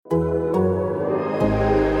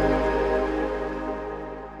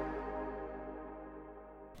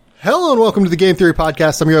Hello and welcome to the Game Theory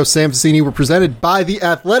Podcast. I'm your host, Sam Vecini. We're presented by The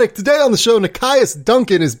Athletic. Today on the show, Nekias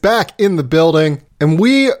Duncan is back in the building, and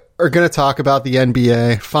we are going to talk about the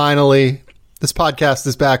NBA. Finally, this podcast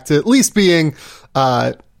is back to at least being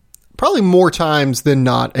probably more times than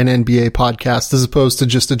not an NBA podcast, as opposed to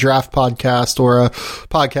just a draft podcast or a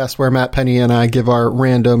podcast where Matt Penny and I give our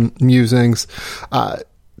random musings.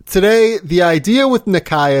 Today, the idea with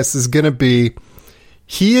Nekias is going to be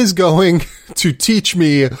he is going to teach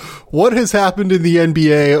me what has happened in the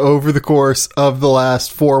NBA over the course of the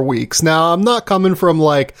last 4 weeks. Now, I'm not coming from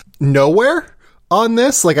like nowhere on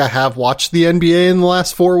this. Like, I have watched the NBA in the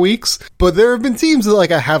last 4 weeks, but there have been teams that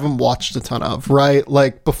like I haven't watched a ton of, right?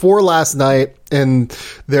 Like before last night and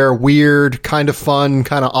their weird, kind of fun,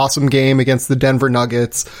 kind of awesome game against the Denver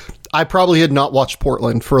Nuggets, I probably had not watched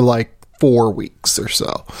Portland for like 4 weeks or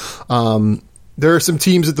so. There are some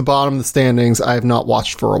teams at the bottom of the standings I have not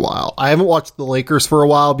watched for a while. I haven't watched the Lakers for a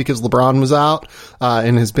while because LeBron was out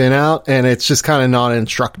and has been out, and it's just kind of not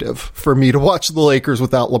instructive for me to watch the Lakers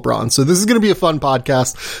without LeBron. So this is going to be a fun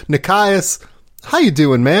podcast. Nekias, how you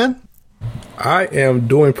doing, man? I am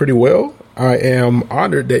doing pretty well. I am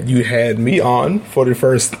honored that you had me on for the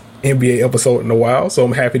first NBA episode in a while, so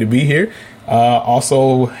I'm happy to be here.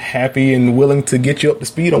 Also happy and willing to get you up to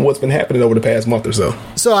speed on what's been happening over the past month or so.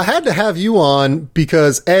 So I had to have you on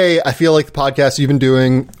because I feel like the podcast you've been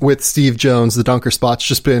doing with Steve Jones, the Dunker Spot's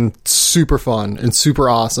just been super fun and super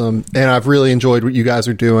awesome. And I've really enjoyed what you guys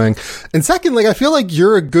are doing. And second, like, I feel like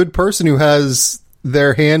you're a good person who has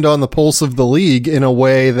their hand on the pulse of the league in a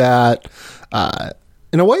way that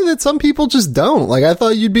some people just don't. Like, I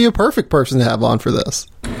thought you'd be a perfect person to have on for this.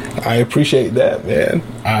 I appreciate that, man.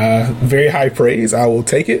 Very high praise. I will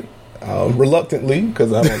take it reluctantly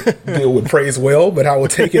because I don't deal with praise well, but I will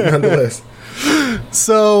take it nonetheless.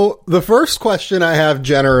 So the first question I have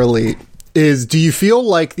generally is, do you feel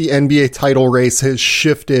like the NBA title race has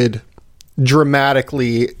shifted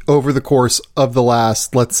dramatically over the course of the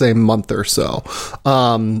last, let's say, month or so?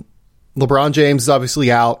 LeBron James is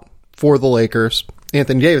obviously out for the Lakers.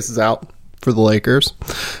 Anthony Davis is out for the Lakers.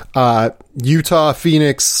 Utah,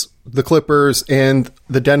 Phoenix, the Clippers, and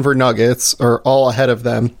the Denver Nuggets are all ahead of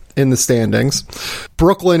them in the standings.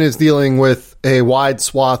 Brooklyn is dealing with a wide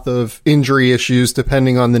swath of injury issues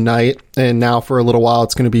depending on the night, and now for a little while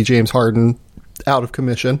it's going to be James Harden out of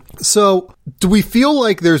commission. So do we feel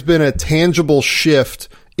like there's been a tangible shift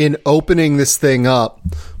in opening this thing up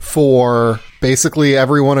for basically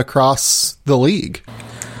everyone across the league?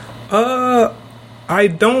 I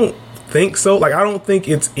don't think so. Like, I don't think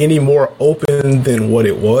it's any more open than what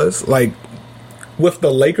it was. Like, with the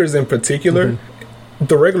Lakers in particular,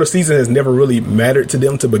 the regular season has never really mattered to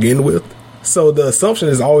them to begin with. So the assumption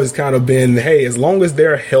has always kind of been, hey, as long as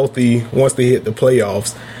they're healthy once they hit the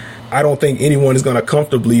playoffs, I don't think anyone is going to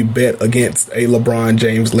comfortably bet against a LeBron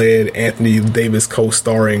James-led, Anthony Davis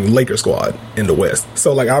co-starring Lakers squad in the West.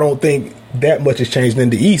 So, like, I don't think that much has changed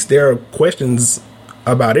in the East. There are questions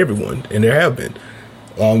about everyone, and there have been.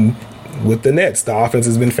 With the Nets, the offense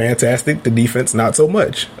has been fantastic. The defense, not so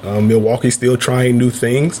much. Milwaukee's still trying new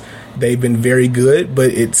things. They've been very good,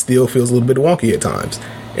 but it still feels a little bit wonky at times.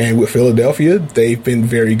 And with Philadelphia, they've been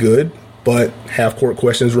very good, but half-court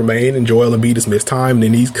questions remain, and Joel Embiid has missed time, and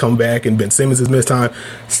then he's come back, and Ben Simmons has missed time.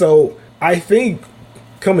 So I think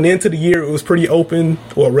coming into the year, it was pretty open,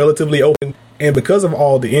 or relatively open, and because of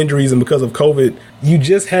all the injuries and because of COVID, you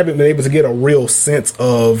just haven't been able to get a real sense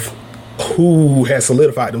of who has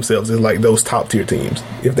solidified themselves as like those top tier teams,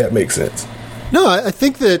 if that makes sense. No, I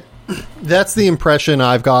think that's the impression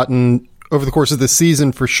I've gotten over the course of this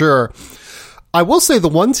season for sure. I will say the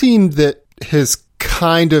one team that has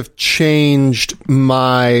kind of changed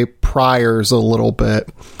my priors a little bit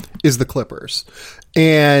is the Clippers.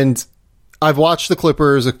 And I've watched the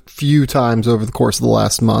Clippers a few times over the course of the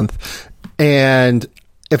last month. And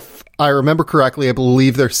if I remember correctly, I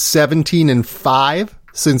believe they're 17-5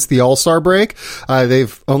 since the All-Star break.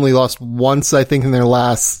 They've only lost once, I think, in their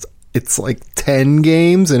last, it's like 10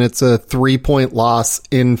 games, and it's a 3-point loss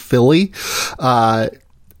in Philly.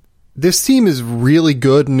 This team is really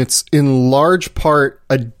good, and it's in large part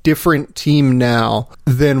a different team now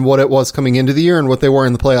than what it was coming into the year and what they were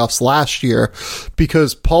in the playoffs last year,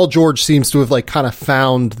 because Paul George seems to have like kind of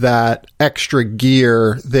found that extra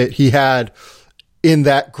gear that he had in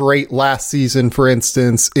that great last season, for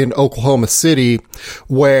instance, in Oklahoma City,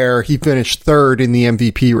 where he finished third in the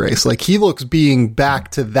MVP race. Like, he looks being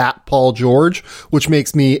back to that Paul George, which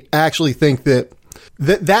makes me actually think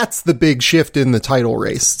that's the big shift in the title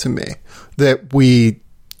race to me, that we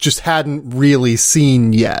just hadn't really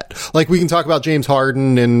seen yet. Like, we can talk about James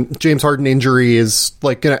Harden, and James Harden injury is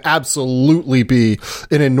like going to absolutely be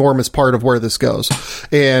an enormous part of where this goes.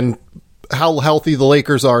 And how healthy the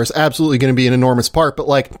Lakers are is absolutely going to be an enormous part. But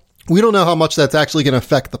like, we don't know how much that's actually going to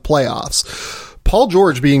affect the playoffs. Paul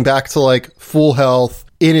George being back to like full health,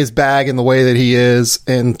 in his bag in the way that he is,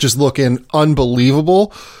 and just looking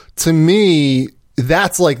unbelievable, to me,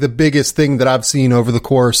 that's like the biggest thing that I've seen over the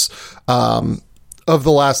course of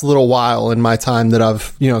the last little while in my time that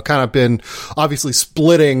I've, kind of been obviously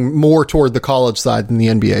splitting more toward the college side than the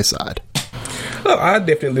NBA side. Oh, I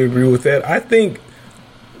definitely agree with that. I think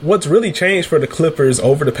what's really changed for the Clippers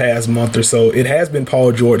over the past month or so, it has been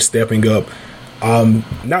Paul George stepping up.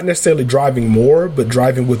 Not necessarily driving more, but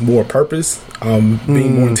driving with more purpose,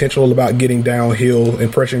 being more intentional about getting downhill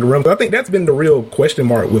and pressuring the rim. But I think that's been the real question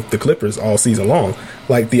mark with the Clippers all season long.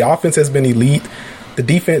 Like, the offense has been elite. The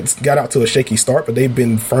defense got out to a shaky start, but they've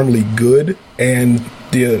been firmly good. And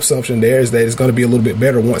the assumption there is that it's going to be a little bit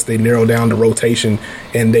better once they narrow down the rotation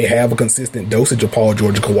and they have a consistent dosage of Paul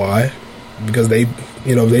George and Kawhi, because they've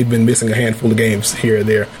been missing a handful of games here and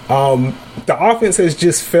there. The offense has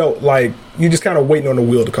just felt like you're just kind of waiting on the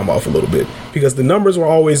wheel to come off a little bit, because the numbers were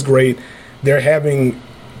always great. They're having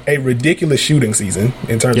a ridiculous shooting season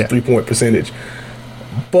in terms of 3-point percentage,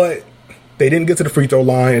 but they didn't get to the free throw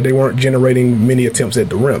line and they weren't generating many attempts at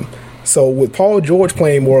the rim. So with Paul George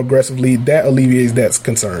playing more aggressively, that alleviates that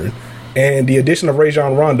concern. And the addition of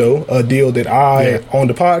Rajon Rondo, a deal that I, on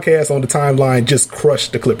the podcast, on the timeline, just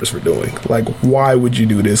crushed the Clippers for doing. Like, why would you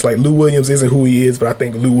do this? Like, Lou Williams isn't who he is, but I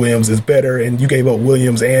think Lou Williams is better, and you gave up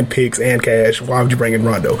Williams and picks and cash. Why would you bring in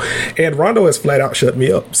Rondo? And Rondo has flat out shut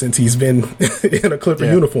me up since he's been in a Clipper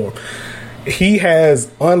uniform. He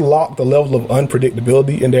has unlocked the level of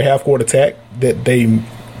unpredictability in their half-court attack that they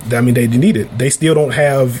needed. They still don't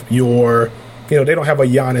have they don't have a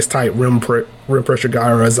Giannis type rim pressure guy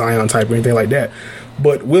or a Zion type or anything like that.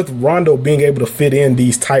 But with Rondo being able to fit in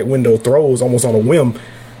these tight window throws almost on a whim,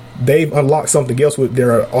 they've unlocked something else with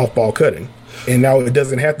their off-ball cutting. And now it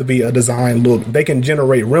doesn't have to be a design look. They can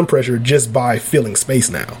generate rim pressure just by filling space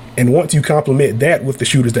now. And once you complement that with the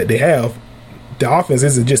shooters that they have, the offense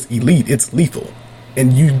isn't just elite, it's lethal.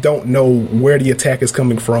 And you don't know where the attack is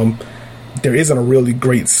coming from. There isn't a really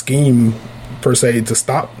great scheme per se to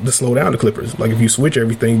slow down the Clippers. Like, if you switch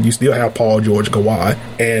everything, you still have Paul George, Kawhi,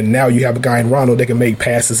 and now you have a guy in Rondo that can make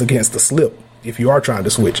passes against the slip if you are trying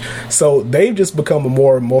to switch. So they've just become a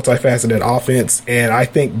more multifaceted offense, and I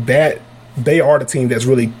think that they are the team that's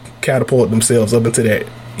really catapulted themselves up into that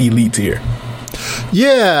elite tier.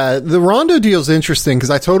 Yeah, the Rondo deal is interesting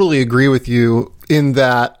because I totally agree with you in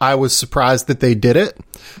that I was surprised that they did it,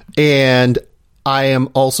 and I am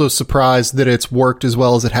also surprised that it's worked as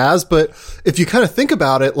well as it has. But if you kind of think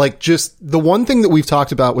about it, like, just the one thing that we've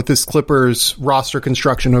talked about with this Clippers roster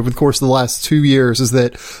construction over the course of the last 2 years is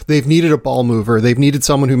that they've needed a ball mover. They've needed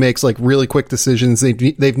someone who makes like really quick decisions.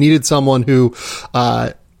 They've needed someone who,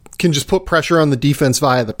 can just put pressure on the defense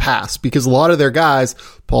via the pass, because a lot of their guys,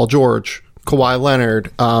 Paul George, Kawhi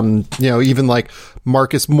Leonard, even like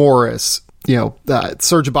Marcus Morris,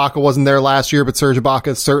 Serge Ibaka wasn't there last year, but Serge Ibaka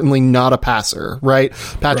is certainly not a passer, right?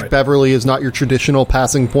 Patrick Beverley is not your traditional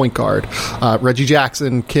passing point guard. Reggie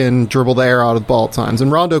Jackson can dribble the air out of the ball at times,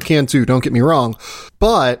 and Rondo can too, don't get me wrong.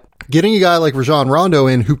 But getting a guy like Rajon Rondo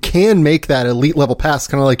in who can make that elite level pass,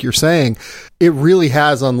 kind of like you're saying, it really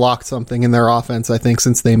has unlocked something in their offense, I think,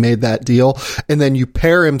 since they made that deal. And then you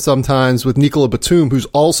pair him sometimes with Nicola Batum, who's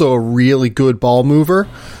also a really good ball mover.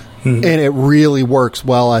 And it really works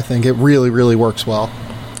well, I think. It really, really works well.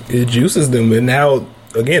 It juices them. And now,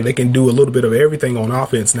 again, they can do a little bit of everything on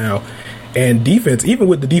offense now. And defense, even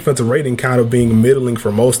with the defensive rating kind of being middling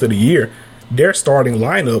for most of the year, their starting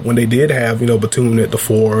lineup, when they did have, Batum at the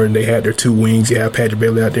 4 and they had their 2 wings, you have Patrick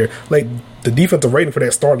Beverley out there, like, the defensive rating for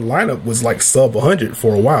that starting lineup was like sub 100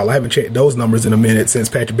 for a while. I haven't checked those numbers in a minute since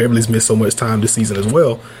Patrick Beverley's missed so much time this season as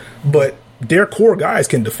well. But their core guys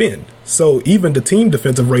can defend. So even the team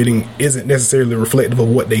defensive rating isn't necessarily reflective of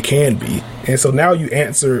what they can be. And so now you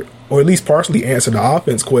answer, or at least partially answer, the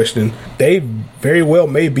offense question. They very well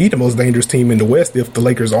may be the most dangerous team in the West if the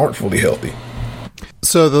Lakers aren't fully healthy.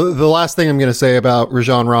 So the last thing I'm going to say about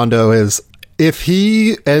Rajon Rondo is, if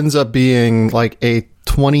he ends up being like a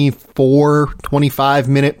 24, 25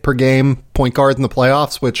 minute per game point guard in the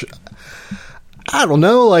playoffs, which I don't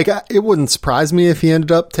know, like, it wouldn't surprise me if he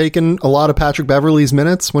ended up taking a lot of Patrick Beverley's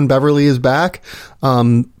minutes when Beverley is back.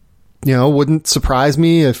 Wouldn't surprise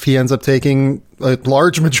me if he ends up taking a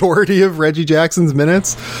large majority of Reggie Jackson's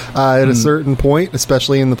minutes at a certain point,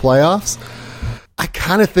 especially in the playoffs. I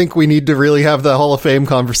kind of think we need to really have the Hall of Fame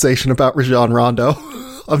conversation about Rajon Rondo.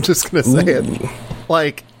 I'm just going to say it.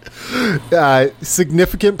 Like,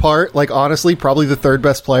 significant part, like, honestly, probably the third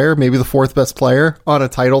best player, maybe the fourth best player on a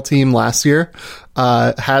title team last year.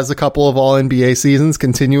 Has a couple of all-NBA seasons,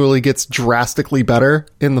 continually gets drastically better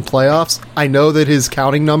in the playoffs. I know that his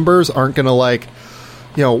counting numbers aren't going to, like,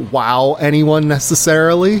 wow anyone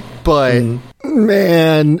necessarily, but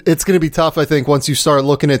man, it's going to be tough, I think, once you start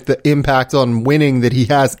looking at the impact on winning that he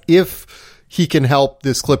has if he can help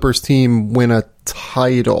this Clippers team win a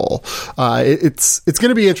title. It's going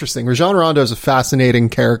to be interesting. Rajon Rondo is a fascinating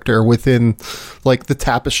character within, like, the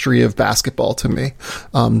tapestry of basketball to me.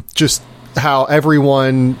 Just how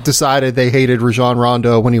everyone decided they hated Rajon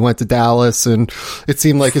Rondo when he went to Dallas, and it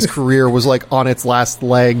seemed like his career was, like, on its last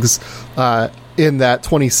legs in that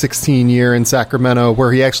 2016 year in Sacramento,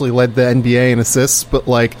 where he actually led the NBA in assists, but,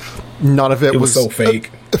 like, none of it was so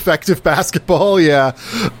fake. Effective basketball. Yeah.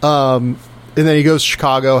 And then he goes to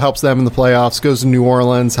Chicago, helps them in the playoffs, goes to New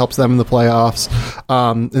Orleans, helps them in the playoffs,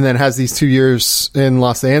 and then has these 2 years in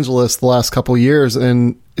Los Angeles the last couple of years,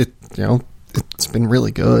 and it's been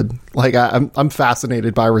really good. Like, I'm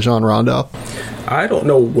fascinated by Rajon Rondo. I don't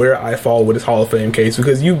know where I fall with his Hall of Fame case,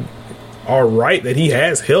 because you are right that he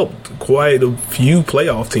has helped quite a few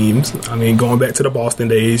playoff teams. I mean, going back to the Boston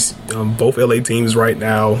days, both LA teams right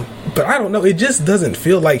now. But I don't know. It just doesn't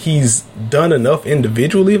feel like he's done enough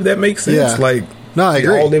individually, if that makes sense. Yeah. Like, no, I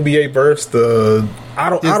agree. All NBA verse. I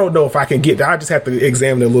don't know if I can get that. I just have to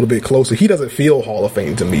examine it a little bit closer. He doesn't feel Hall of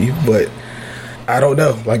Fame to me, but I don't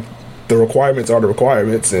know. Like, the requirements are the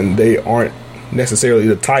requirements, and they aren't necessarily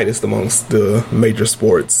the tightest amongst the major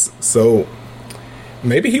sports. So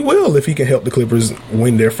maybe he will if he can help the Clippers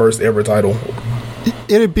win their first ever title.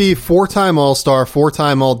 It'd be 4-time All-Star,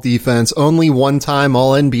 4-time All-Defense, only 1-time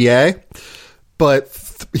All-NBA. But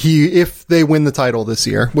if they win the title this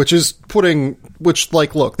year, look,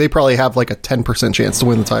 they probably have like a 10% chance to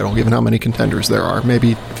win the title, given how many contenders there are,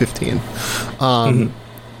 maybe 15.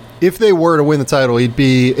 If they were to win the title, he'd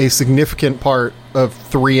be a significant part of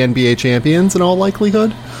 3 NBA champions in all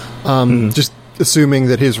likelihood. Just assuming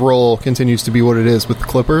that his role continues to be what it is with the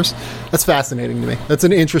Clippers. That's fascinating to me. That's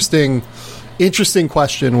an interesting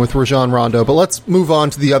question with Rajon Rondo. But let's move on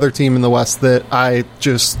to the other team in the West that I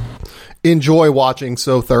just enjoy watching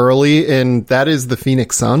so thoroughly, and that is the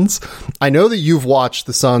Phoenix Suns. I know that you've watched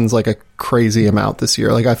the Suns like a crazy amount this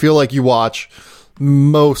year. Like, I feel like you watch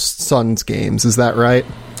most Suns games. Is that right?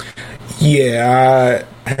 Yeah,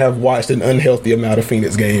 I have watched an unhealthy amount of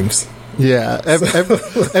Phoenix games. Yeah,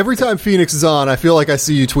 every time Phoenix is on, I feel like I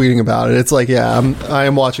see you tweeting about it. It's like, yeah, I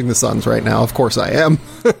am watching the Suns right now. Of course I am.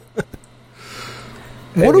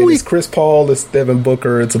 It's Chris Paul, it's Devin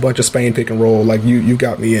Booker, it's a bunch of Spain pick and roll. Like, you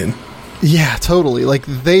got me in. Yeah, totally. Like,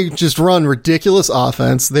 they just run ridiculous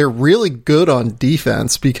offense. They're really good on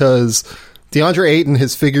defense because DeAndre Ayton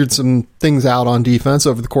has figured some things out on defense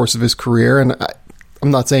over the course of his career, and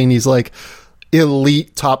I'm not saying he's like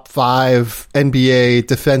elite top 5 NBA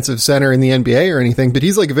defensive center in the NBA or anything, but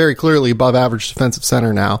he's like very clearly above average defensive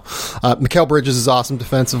center now. Mikal Bridges is awesome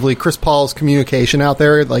defensively. Chris Paul's communication out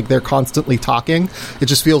there, like, they're constantly talking. It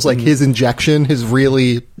just feels like his injection has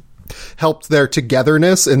really helped their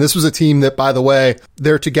togetherness. And this was a team that, by the way,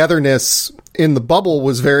 their togetherness in the bubble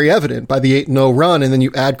was very evident by the 8-0 run. And then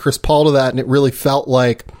you add Chris Paul to that, and it really felt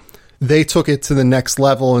like they took it to the next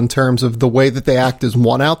level in terms of the way that they act as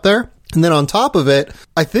one out there. And then on top of it,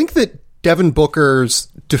 I think that Devin Booker's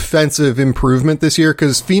defensive improvement this year,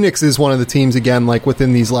 because Phoenix is one of the teams, again, like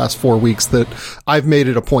within these last 4 weeks, that I've made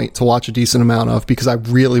it a point to watch a decent amount of because I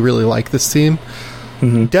really, really like this team.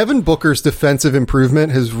 Devin Booker's defensive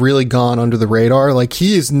improvement has really gone under the radar. Like,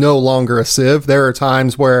 he is no longer a sieve. There are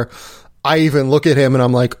times where I even look at him and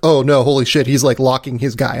I'm like, oh no, holy shit, he's like locking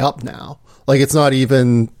his guy up now. Like, it's not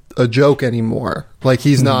even a joke anymore. Like,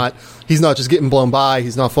 he's not just getting blown by.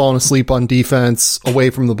 He's not falling asleep on defense away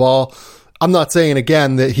from the ball. I'm not saying,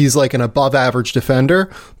 again, that he's like an above average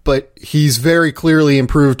defender, but he's very clearly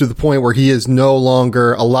improved to the point where he is no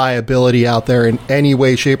longer a liability out there in any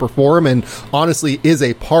way, shape, or form, and honestly is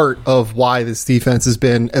a part of why this defense has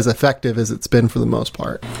been as effective as it's been for the most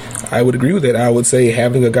part. I would agree with that. I would say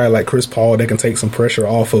having a guy like Chris Paul that can take some pressure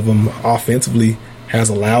off of him offensively has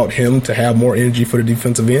allowed him to have more energy for the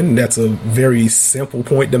defensive end. That's a very simple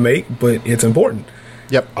point to make, but it's important.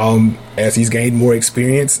 Yep. As he's gained more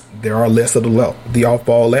experience, there are less of the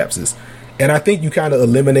off-ball lapses. And I think you kind of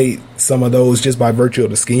eliminate some of those just by virtue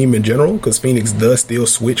of the scheme in general, because Phoenix does still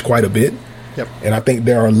switch quite a bit. Yep. And I think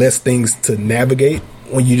there are less things to navigate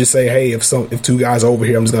when you just say, hey, if 2 guys are over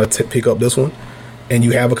here, I'm just going to pick up this one. and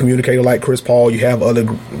you have a communicator like Chris Paul, you have other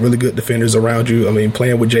really good defenders around you. I mean,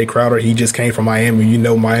 playing with Jay Crowder, he just came from Miami. You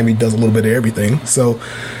know, Miami does a little bit of everything. So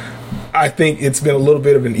I think it's been a little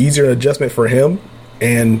bit of an easier adjustment for him.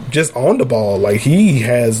 And just on the ball, like, he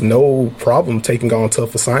has no problem taking on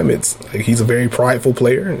tough assignments. Like, he's a very prideful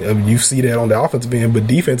player. I mean, you see that on the offensive end, but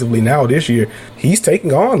defensively now this year, he's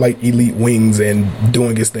taking on like elite wings and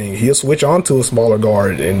doing his thing. He'll switch on to a smaller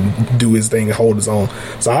guard and do his thing and hold his own.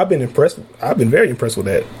 So I've been impressed. I've been very impressed with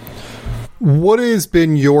that. What has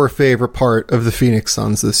been your favorite part of the Phoenix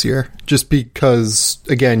Suns this year? Just because,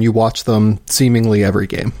 again, you watch them seemingly every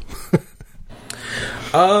game.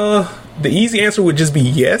 The easy answer would just be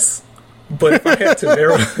yes. But if I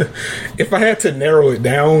had to narrow it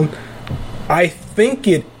down, I think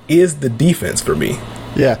it is the defense for me.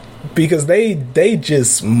 Yeah. Because they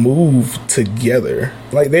just move together.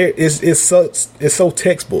 Like, it's so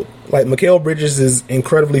textbook. Like, Mikal Bridges is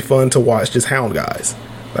incredibly fun to watch just hound guys.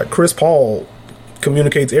 Like, Chris Paul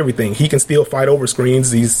communicates everything. He can still fight over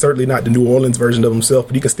screens. He's certainly not the New Orleans version of himself,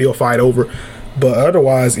 but he can still fight over. But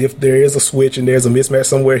otherwise, if there is a switch and there's a mismatch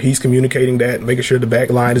somewhere, he's communicating that, making sure the back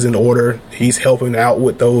line is in order. He's helping out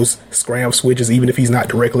with those scram switches, even if he's not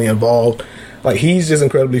directly involved. Like, he's just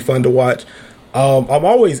incredibly fun to watch. I'm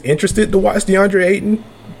always interested to watch DeAndre Ayton,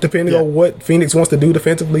 depending on what Phoenix wants to do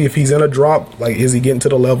defensively. If he's in a drop, like, is he getting to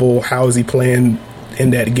the level? How is he playing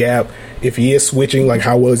in that gap? If he is switching, like,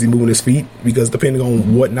 how well is he moving his feet? Because depending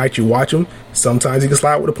on what night you watch him, sometimes he can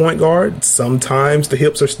slide with a point guard. Sometimes the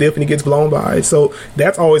hips are stiff and he gets blown by. So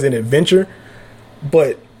that's always an adventure.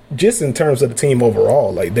 But just in terms of the team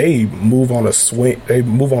overall, like, they move on a swing, they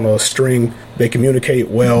move on a string, they communicate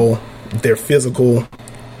well, they're physical,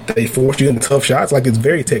 they force you into tough shots. Like, it's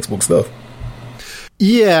very textbook stuff.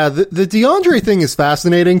 Yeah, the DeAndre thing is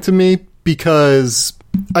fascinating to me because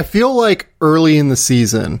I feel like early in the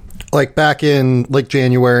season, like back in like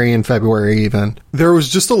January and February even, there was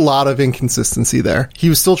just a lot of inconsistency there. He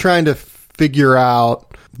was still trying to figure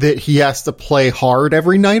out that he has to play hard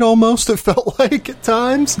every night almost, it felt like at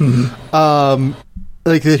times. Mm-hmm.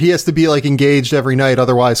 Like that he has to be like engaged every night,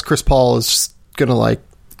 otherwise Chris Paul is just gonna like...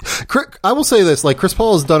 I will say this, like, Chris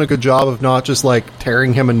Paul has done a good job of not just like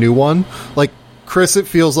tearing him a new one. Like, Chris, it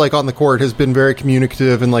feels like on the court has been very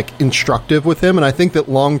communicative and like instructive with him, and I think that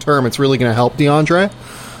long term it's really going to help DeAndre.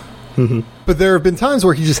 Mm-hmm. But there have been times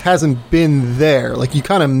where he just hasn't been there. Like, you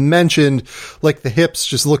kind of mentioned, like, the hips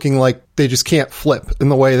just looking like they just can't flip in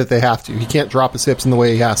the way that they have to. He can't drop his hips in the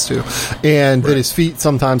way he has to. And that his feet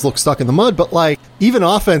sometimes look stuck in the mud. But, like, even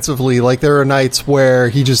offensively, like, there are nights where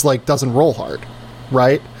he just, like, doesn't roll hard,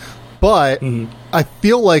 right? But I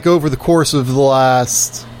feel like over the course of the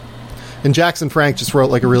last... And Jackson Frank just wrote,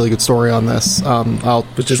 like, a really good story on this. I'll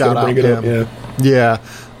just shout out to him. Yeah.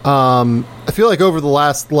 I feel like over the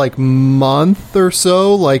last like month or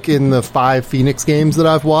so, like in the 5 Phoenix games that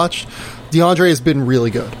I've watched, DeAndre has been really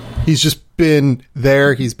good. He's just been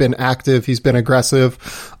there. He's been active. He's been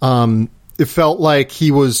aggressive. It felt like he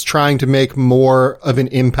was trying to make more of an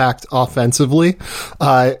impact offensively.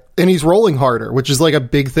 And he's rolling harder, which is like a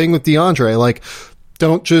big thing with DeAndre. Like,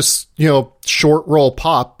 don't just, short roll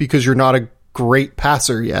pop because you're not a great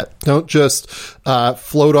passer yet. Don't just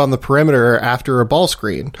float on the perimeter after a ball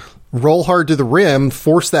screen. Roll hard to the rim,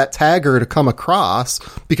 force that tagger to come across,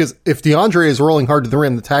 because if DeAndre is rolling hard to the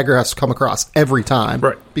rim, the tagger has to come across every time,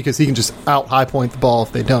 right? Because he can just out high point the ball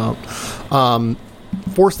if they don't.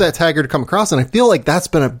 Force that tagger to come across, and I feel like that's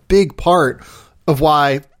been a big part of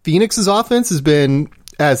why Phoenix's offense has been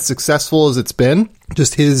as successful as it's been.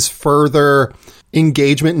 Just his further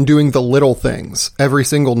engagement in doing the little things every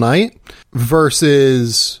single night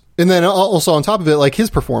versus... And then also on top of it, like,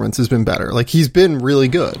 his performance has been better. Like, he's been really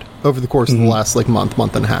good over the course of the last like month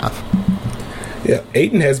and a half. Yeah,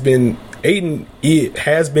 Ayton has been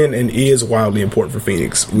and is wildly important for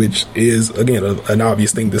Phoenix, which is, again, an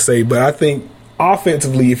obvious thing to say. But I think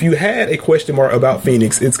offensively, if you had a question mark about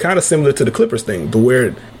Phoenix, it's kind of similar to the Clippers thing, to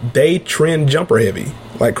where they trend jumper heavy.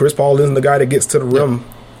 Like, Chris Paul isn't the guy that gets to the rim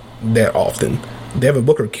that often. Devin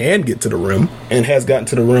Booker can get to the rim and has gotten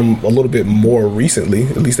to the rim a little bit more recently.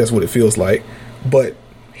 At least that's what it feels like. But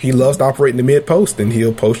he loves to operate in the mid post, and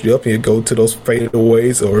he'll post you up. He'll go to those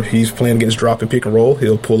fadeaways, or he's playing against drop and pick and roll.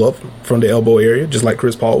 He'll pull up from the elbow area, just like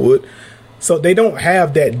Chris Paul would. So they don't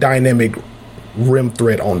have that dynamic rim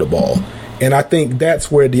threat on the ball. And I think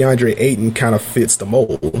that's where DeAndre Ayton kind of fits the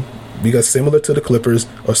mold. Because similar to the Clippers,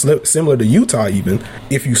 or similar to Utah even,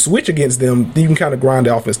 if you switch against them, you can kind of grind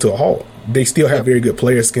the offense to a halt. They still have very good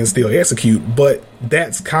players, can still execute, but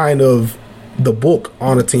that's kind of the book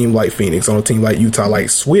on a team like Phoenix, on a team like Utah. Like,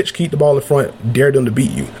 switch, keep the ball in front, dare them to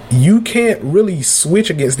beat you. You can't really switch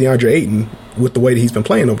against DeAndre Ayton with the way that he's been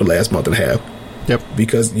playing over the last month and a half. Yep.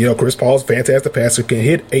 Because, Chris Paul's a fantastic passer, can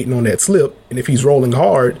hit Ayton on that slip, and if he's rolling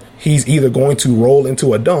hard, he's either going to roll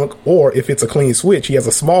into a dunk, or if it's a clean switch, he has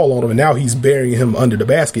a small on him, and now he's burying him under the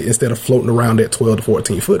basket instead of floating around that 12 to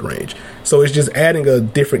 14 foot range. So it's just adding a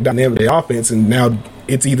different dynamic to the offense, and now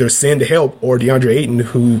it's either send to help or DeAndre Ayton,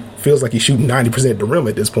 who feels like he's shooting 90% at the rim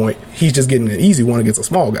at this point. He's just getting an easy one against a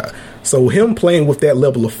small guy. So him playing with that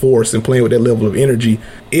level of force and playing with that level of energy,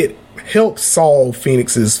 it helps solve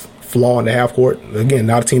Phoenix's flaw in the half court. Again,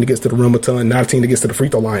 not a team that gets to the rim a ton, not a team that gets to the free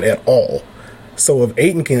throw line at all. So if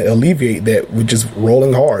Ayton can alleviate that with just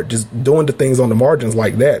rolling hard, just doing the things on the margins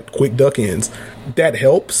like that, quick duck ins, that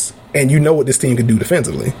helps. And you know what this team can do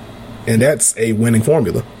defensively. And that's a winning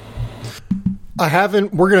formula.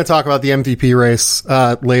 We're going to talk about the MVP race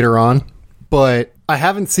later on, but I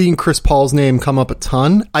haven't seen Chris Paul's name come up a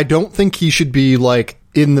ton. I don't think he should be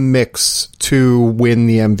in the mix to win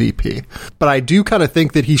the MVP, but I do kind of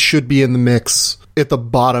think that he should be in the mix at the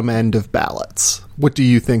bottom end of ballots. What do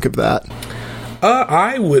you think of that?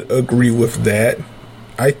 I would agree with that.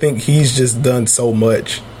 I think he's just done so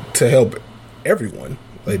much to help everyone.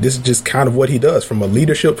 This is just kind of what he does from a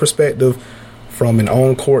leadership perspective, from an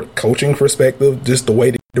on-court coaching perspective, just the way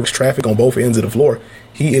that there's traffic on both ends of the floor.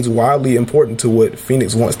 He is wildly important to what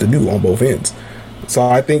Phoenix wants to do on both ends. So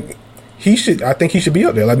I think he should be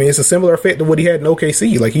up there. I mean, it's a similar effect to what he had in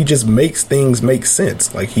OKC. He just makes things make sense.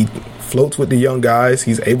 He floats with the young guys.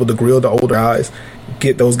 He's able to grill the older guys,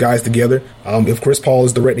 get those guys together. If Chris Paul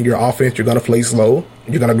is directing your offense, you're going to play slow.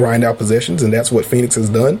 You're going to grind out possessions, and that's what Phoenix has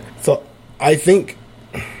done. So I think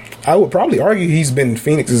I would probably argue he's been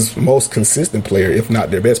Phoenix's most consistent player, if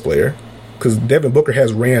not their best player, because Devin Booker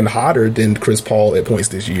has ran hotter than Chris Paul at points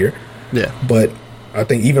this year. Yeah. But I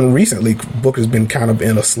think even recently, Booker's been kind of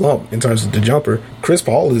in a slump in terms of the jumper. Chris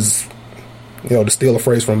Paul is, to steal a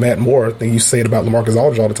phrase from Matt Moore, I think you say it about LaMarcus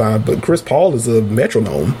Aldridge all the time, but Chris Paul is a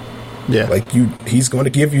metronome. Yeah. He's going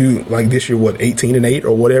to give you, this year, 18-8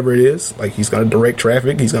 or whatever it is. He's going to direct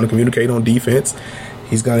traffic. He's going to communicate on defense.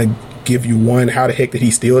 He's going to give you one, how the heck did he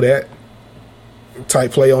steal that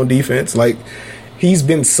type play on defense. He's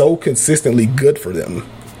been so consistently good for them.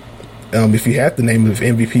 If you have to name the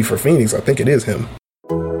MVP for Phoenix, I think it is him.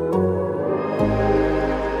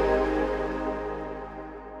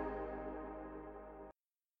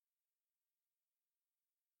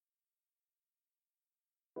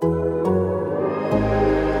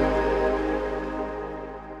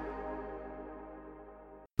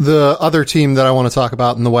 The other team that I want to talk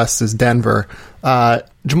about in the West is Denver.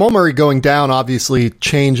 Jamal Murray going down obviously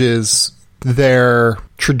changes their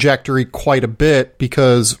trajectory quite a bit,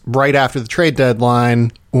 because right after the trade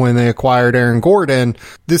deadline, when they acquired Aaron Gordon,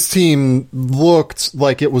 this team looked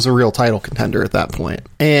like it was a real title contender at that point.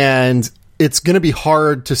 And it's going to be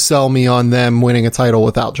hard to sell me on them winning a title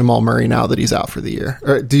without Jamal Murray now that he's out for the year.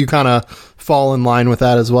 Or do you kind of fall in line with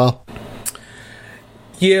that as well?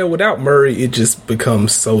 Yeah, without Murray, it just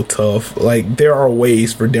becomes so tough. There are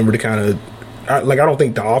ways for Denver to kind of, I don't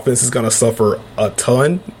think the offense is going to suffer a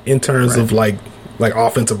ton in terms of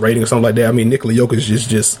offensive rating or something like that. I mean, Nikola Jokic is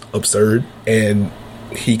just absurd, and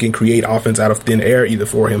he can create offense out of thin air either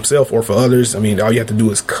for himself or for others. I mean, all you have to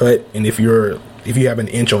do is cut, and if you have an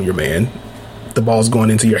inch on your man, the ball's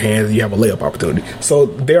going into your hands and you have a layup opportunity. So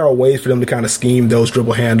there are ways for them to kind of scheme those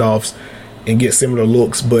dribble handoffs and get similar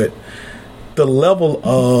looks, but the level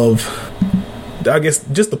of, I guess,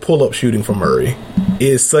 just the pull-up shooting from Murray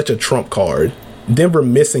is such a trump card. Denver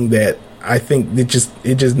missing that, I think it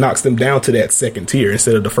just knocks them down to that second tier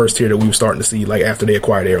instead of the first tier that we were starting to see after they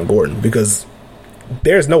acquired Aaron Gordon, because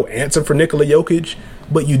there's no answer for Nikola Jokic,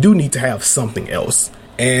 but you do need to have something else.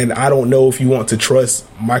 And I don't know if you want to trust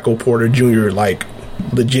Michael Porter Jr.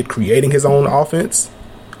 Legit creating his own offense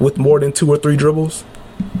with more than 2 or 3 dribbles.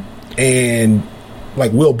 And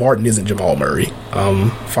Will Barton isn't Jamal Murray.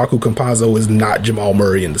 Facu Campazzo is not Jamal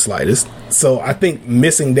Murray in the slightest. So I think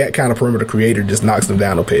missing that kind of perimeter creator just knocks them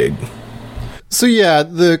down a peg. So yeah,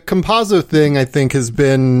 the Campazzo thing I think has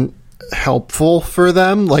been helpful for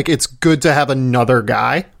them. It's good to have another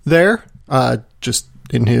guy there, just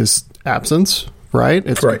in his absence, right?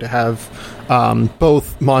 It's right. Good to have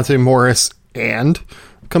both Monte Morris and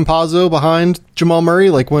Campazzo behind Jamal Murray.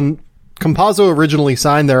 When Campazzo originally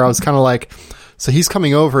signed there, I was kind of so he's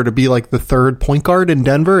coming over to be the third point guard in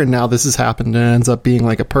Denver, and now this has happened, and it ends up being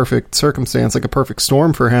a perfect circumstance, a perfect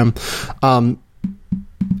storm for him.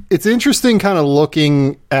 It's interesting kind of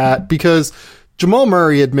looking at, because Jamal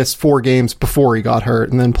Murray had missed 4 games before he got hurt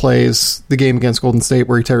and then plays the game against Golden State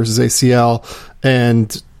where he tears his ACL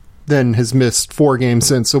and then has missed 4 games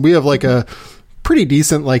since. So we have like a pretty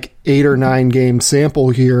decent like 8 or 9 game sample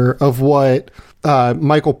here of what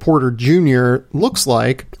Michael Porter Jr. looks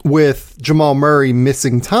like with Jamal Murray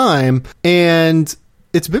missing time, and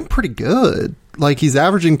it's been pretty good. Like, he's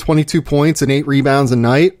averaging 22 points and 8 rebounds a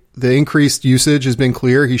night. The increased usage has been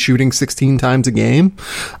clear. He's shooting 16 times a game.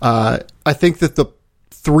 I think that the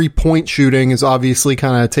 3-point shooting is obviously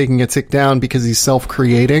kind of taking a tick down because he's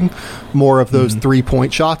self-creating more of those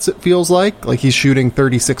 3-point shots, it feels like. Like, he's shooting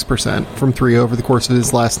 36% from 3 over the course of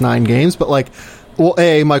his last 9 games. But, like, well,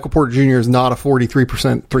 Michael Porter Jr. is not a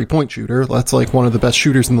 43% 3-point shooter. That's, like, one of the best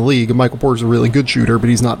shooters in the league. And Michael Porter's a really good shooter, but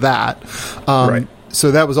he's not that. Right.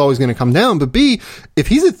 So that was always going to come down. But B, if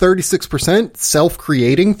he's at 36%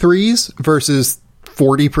 self-creating threes versus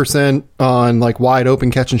 40% on like wide open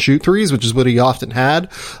catch and shoot threes, which is what he often had,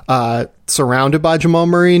 surrounded by Jamal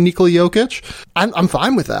Murray and Nikola Jokic, I'm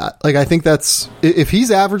fine with that. Like, I think that's, if he's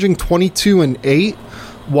averaging 22 and 8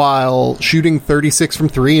 while shooting 36 from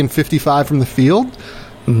 3 and 55 from the field,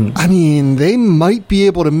 I mean, they might be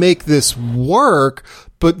able to make this work,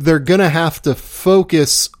 but they're going to have to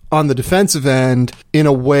focus on the defensive end in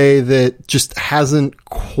a way that just hasn't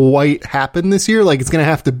quite happened this year. Like, it's going to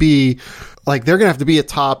have to be like, they're going to have to be a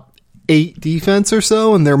top 8 defense or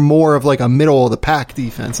so, and they're more of like a middle of the pack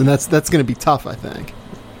defense. And that's going to be tough, I think.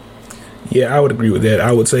 Yeah, I would agree with that.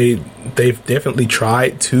 I would say they've definitely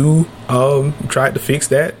tried to fix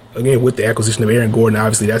that. Again, with the acquisition of Aaron Gordon,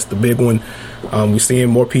 obviously that's the big one. We're seeing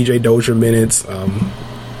more PJ Dozier minutes.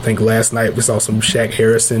 I think last night we saw some Shaq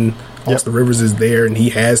Harrison. Austin Rivers is there, and he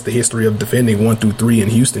has the history of defending 1 through 3 in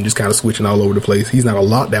Houston, just kind of switching all over the place. He's not a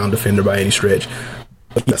lockdown defender by any stretch,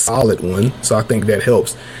 but he's a solid one, so I think that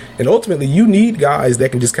helps. And ultimately, you need guys that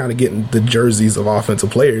can just kind of get in the jerseys of offensive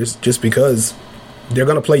players just because they're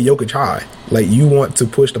going to play Jokic high. Like, you want to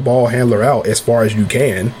push the ball handler out as far as you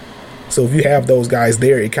can. So if you have those guys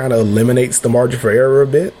there, it kind of eliminates the margin for error a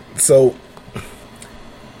bit. So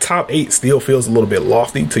top 8 still feels a little bit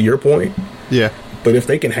lofty, to your point. Yeah. But if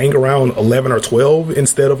they can hang around 11 or 12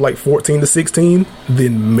 instead of like 14 to 16,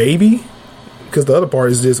 then maybe. Because the other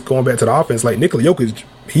part is just going back to the offense. Like, Nikola Jokic,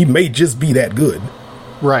 he may just be that good.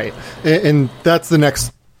 Right. And that's the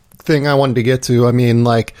next thing I wanted to get to. I mean,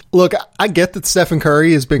 like, look, I get that Stephen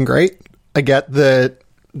Curry has been great. I get that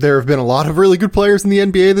there have been a lot of really good players in the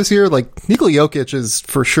NBA this year. Like, Nikola Jokic is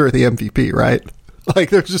for sure the MVP, right?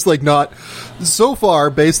 Like, there's just like not, so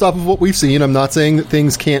far, based off of what we've seen, I'm not saying that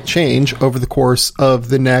things can't change over the course of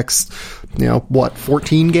the next,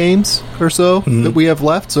 14 games or so that we have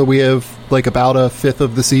left. So we have like about a fifth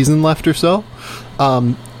of the season left or so.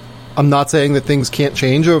 I'm not saying that things can't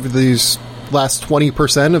change over these last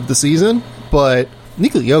 20% of the season, but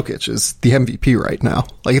Nikola Jokic is the MVP right now.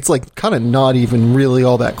 Like, it's like kind of not even really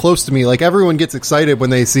all that close to me. Like, everyone gets excited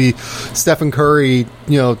when they see Stephen Curry,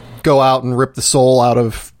 go out and rip the soul out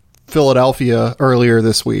of Philadelphia earlier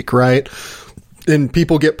this week, right? And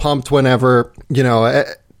people get pumped whenever,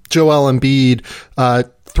 Joel Embiid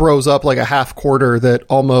throws up like a half quarter that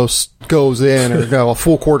almost goes in, or a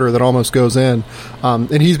full quarter that almost goes in.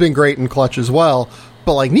 And he's been great in clutch as well.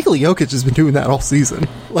 But like, Nikola Jokic has been doing that all season.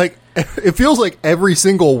 Like, it feels like every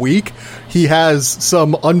single week he has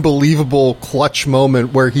some unbelievable clutch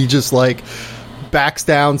moment where he just like backs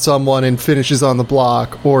down someone and finishes on the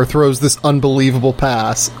block, or throws this unbelievable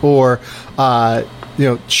pass, or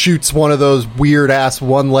shoots one of those weird ass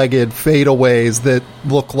one-legged fadeaways that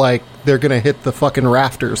look like they're gonna hit the fucking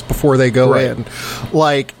rafters before they go in.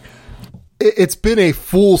 Like, it's been a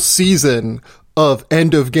full season of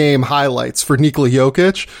end of game highlights for Nikola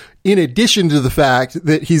Jokic, in addition to the fact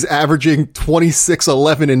that he's averaging 26,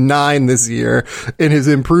 11, and 9 this year and has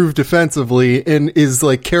improved defensively and is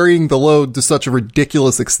like carrying the load to such a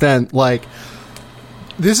ridiculous extent. Like,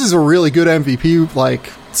 this is a really good MVP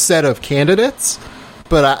like set of candidates,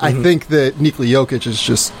 but I think that Nikola Jokic is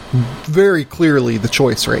just very clearly the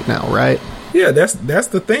choice right now, right? Yeah, that's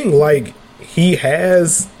the thing. Like, he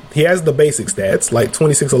has the basic stats, like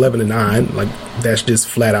 26, 11, and 9. Like, that's just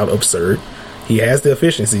flat out absurd. He has the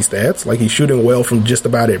efficiency stats, like he's shooting well from just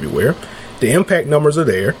about everywhere. The impact numbers are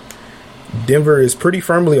there. Denver is pretty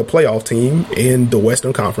firmly a playoff team in the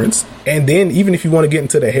Western Conference. And then even if you want to get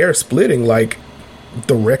into the hair splitting, like,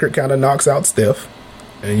 the record kind of knocks out Steph.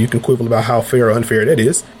 And you can quibble about how fair or unfair that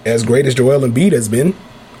is. As great as Joel Embiid has been,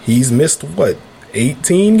 he's missed,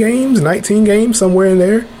 18 games, 19 games, somewhere in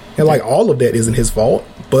there. And like, all of that isn't his fault.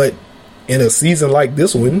 But in a season like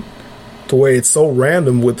this one, to where it's so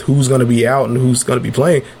random with who's going to be out and who's going to be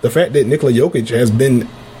playing, the fact that Nikola Jokic has been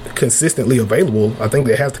consistently available, I think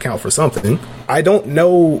that has to count for something. I don't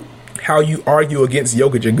know how you argue against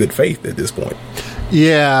Jokic in good faith at this point.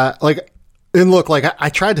 Yeah, like, and look, like, I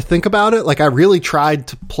tried to think about it. Like, I really tried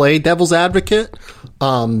to play devil's advocate,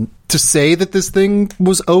 to say that this thing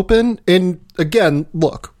was open. And again,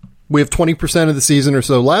 look, we have 20% of the season or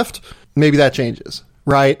so left. Maybe that changes,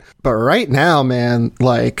 right? But right now, man,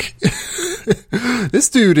 like, this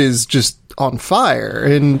dude is just on fire,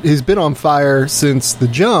 and he's been on fire since the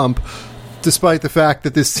jump, despite the fact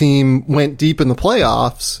that this team went deep in the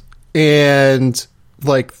playoffs and,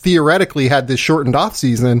 like, theoretically had this shortened off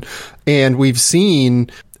season. And we've seen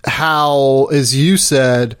how, as you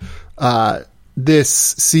said, this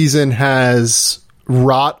season has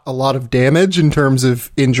wrought a lot of damage in terms of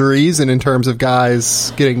injuries and in terms of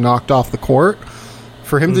guys getting knocked off the court.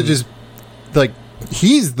 For him to just, like,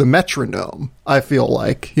 he's the metronome, I feel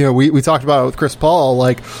like. You know, we talked about it with Chris Paul.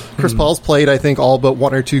 Like, Chris Paul's played, I think, all but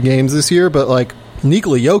 1 or 2 games this year, but, like,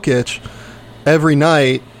 Nikola Jokic, every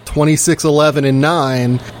night, 26, 11, and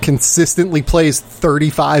 9, consistently plays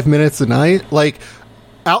 35 minutes a night. Like,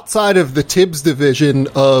 outside of the Tibbs division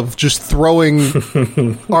of just throwing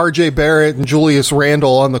RJ Barrett and Julius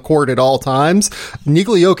Randle on the court at all times,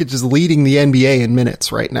 Nikola Jokic is leading the NBA in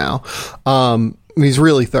minutes right now. He's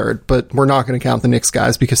really third, but we're not going to count the Knicks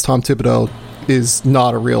guys because Tom Thibodeau is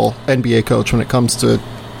not a real NBA coach when it comes to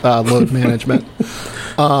load management.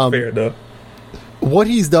 Fair enough. What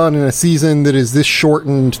he's done in a season that is this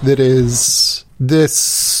shortened, that is this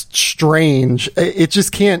strange, it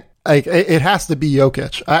just can't, like, it has to be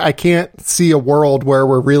Jokic. I can't see a world where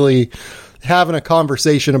we're really having a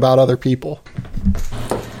conversation about other people.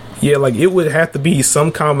 Yeah, like, it would have to be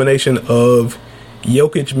some combination of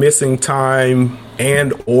Jokic missing time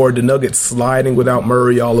and or the Nuggets sliding without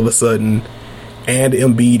Murray all of a sudden, and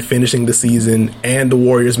Embiid finishing the season, and the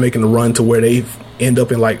Warriors making a run to where they end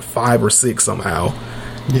up in like 5 or 6 somehow.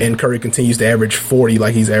 Yeah. And Curry continues to average 40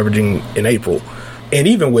 like he's averaging in April. And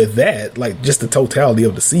even with that, like, just the totality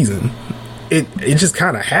of the season, it just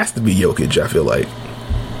kind of has to be Jokic, I feel like.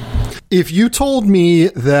 If you told me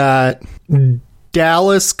that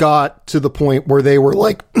Dallas got to the point where they were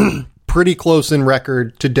like pretty close in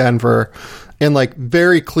record to Denver and like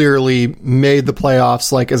very clearly made the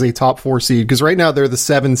playoffs like as a top 4 seed, because right now they're the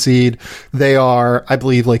 7 seed. They are, I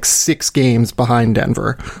believe, like 6 games behind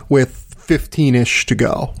Denver with 15-ish to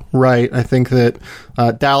go, right? I think that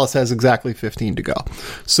Dallas has exactly 15 to go.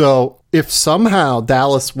 So if somehow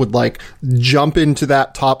Dallas would like jump into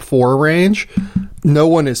that top 4 range, no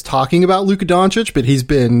one is talking about Luka Doncic, but he's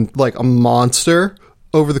been like a monster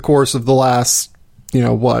over the course of the last, you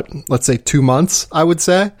know, what, let's say 2 months, I would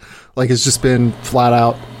say. Like, it's just been flat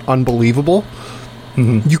out unbelievable.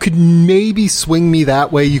 Mm-hmm. You could maybe swing me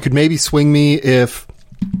that way. You could maybe swing me if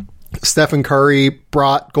Stephen Curry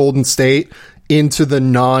brought Golden State into the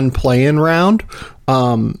non-play-in round.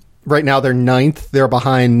 Right now they're 9th. They're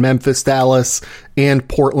behind Memphis, Dallas, and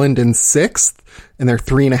Portland in 6th. And they're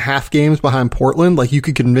 3.5 games behind Portland. Like, you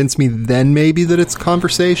could convince me then maybe that it's a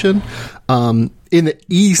conversation. In the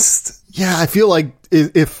East, yeah, I feel like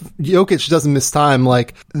if Jokic doesn't miss time,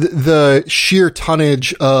 like the sheer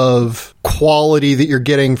tonnage of quality that you're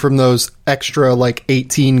getting from those extra like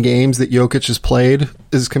 18 games that Jokic has played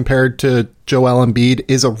as compared to Joel Embiid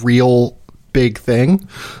is a real big thing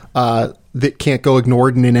that can't go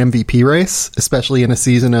ignored in an MVP race, especially in a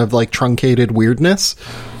season of like truncated weirdness.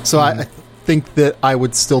 So I think that I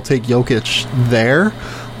would still take Jokic there,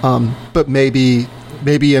 but maybe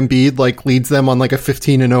Embiid like leads them on like a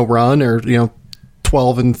 15-0 run, or, you know,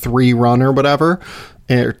 12-3 run or whatever,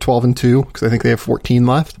 or 12-2 because I think they have 14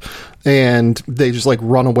 left, and they just like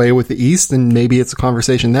run away with the East, and maybe it's a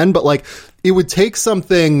conversation then. But like, it would take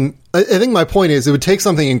something. I think my point is it would take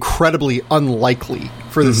something incredibly unlikely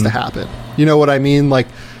for this to happen. You know what I mean? Like,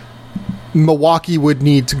 Milwaukee would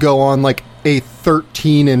need to go on like a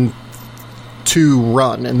 13-2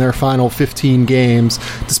 run in their final 15 games,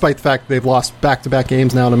 despite the fact that they've lost back-to-back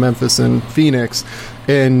games now to Memphis and Phoenix.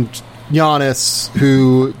 And Giannis,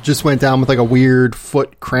 who just went down with like a weird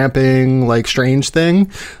foot cramping, like strange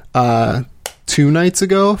thing 2 nights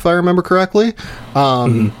ago, if I remember correctly.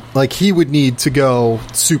 Like, he would need to go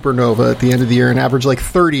supernova at the end of the year and average like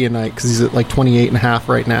 30 a night, because he's at like 28.5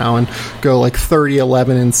 right now, and go like 30,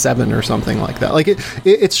 11, and 7 or something like that. Like,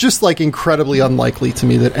 it's just like incredibly unlikely to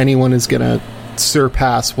me that anyone is going to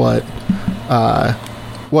surpass what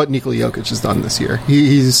Nikola Jokic has done this year.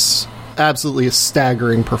 He's absolutely a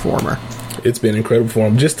staggering performer. It's been incredible for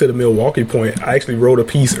him. Just to the Milwaukee point, I actually wrote a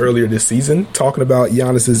piece earlier this season talking about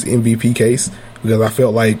Giannis's MVP case, because I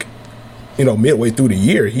felt like midway through the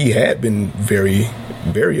year, he had been very,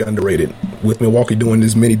 very underrated, with Milwaukee doing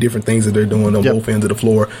as many different things that they're doing on both ends of the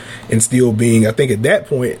floor, and still being, I think at that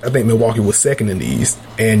point, I think Milwaukee was second in the East,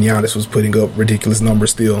 and Giannis was putting up ridiculous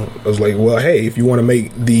numbers still. I was like, well, hey, if you want to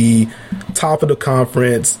make the top of the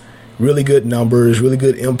conference, really good numbers, really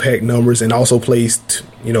good impact numbers, and also placed,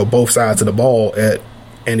 both sides of the ball at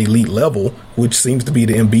an elite level, which seems to be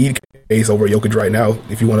the Embiid case over Jokic right now.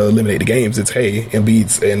 If you want to eliminate the games, it's, hey,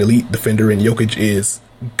 Embiid's an elite defender and Jokic is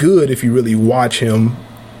good if you really watch him.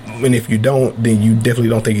 And if you don't, then you definitely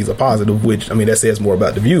don't think he's a positive, which, that says more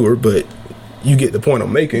about the viewer, but you get the point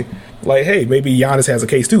I'm making. Like, hey, maybe Giannis has a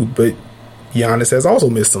case too, but Giannis has also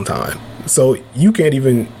missed some time. So you can't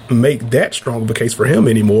even make that strong of a case for him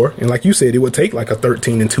anymore. And like you said, it would take like a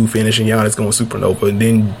 13-2 finish and Giannis going supernova, and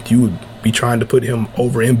then you would be trying to put him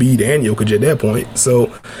over Embiid and Jokic at that point.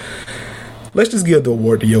 So let's just give the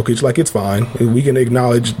award to Jokic. Like, it's fine. We can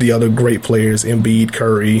acknowledge the other great players, Embiid,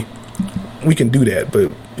 Curry. We can do that,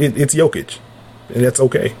 but it's Jokic, and that's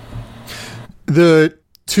okay. The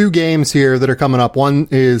two games here that are coming up, one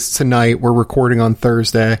is tonight. We're recording on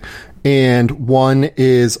Thursday, and one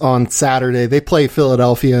is on Saturday. They play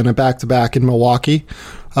Philadelphia in a back-to-back in Milwaukee.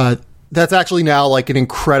 That's actually now like an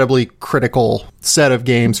incredibly critical set of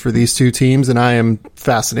games for these two teams, and I am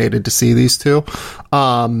fascinated to see these two.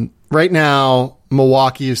 Right now,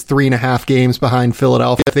 Milwaukee is 3.5 games behind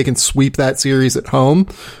Philadelphia. If they can sweep that series at home,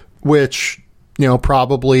 which,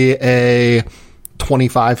 probably a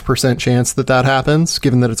 25% chance that happens,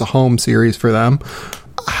 given that it's a home series for them,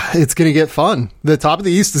 it's going to get fun. The top of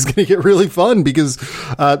the East is going to get really fun because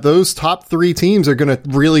those top three teams are going to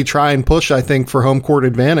really try and push, I think, for home court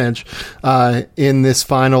advantage in this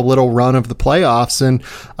final little run of the playoffs. And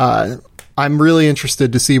I'm really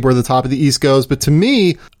interested to see where the top of the East goes. But to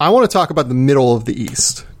me, I want to talk about the middle of the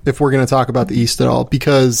East, if we're going to talk about the East at all,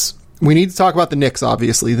 because we need to talk about the Knicks,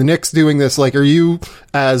 obviously. The Knicks doing this, like, are you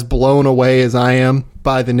as blown away as I am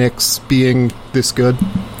by the Knicks being this good?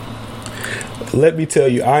 Let me tell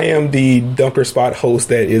you, I am the Dunker Spot host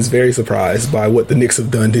that is very surprised by what the Knicks have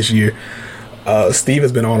done this year. Steve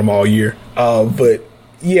has been on them all year. But,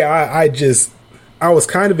 yeah, I was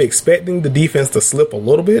kind of expecting the defense to slip a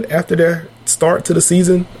little bit after their start to the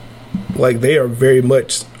season. Like, they are very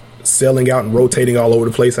much selling out and rotating all over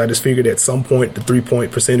the place. I just figured at some point the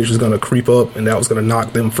 3-point percentage was going to creep up, and that was going to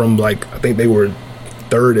knock them from, like, I think they were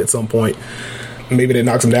third at some point. Maybe that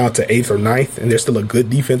knocks them down to 8th or 9th, and they're still a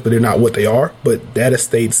good defense, but they're not what they are. But that has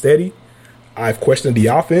stayed steady. I've questioned the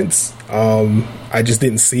offense. I just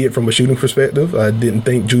didn't see it from a shooting perspective. I didn't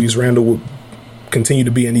think Julius Randle would continue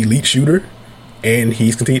to be an elite shooter, and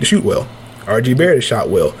he's continued to shoot well. RJ Barrett has shot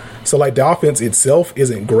well. So, like, the offense itself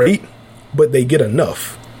isn't great, but they get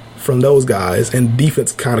enough from those guys, and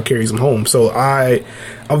defense kind of carries them home. So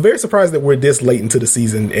I'm very surprised that we're this late into the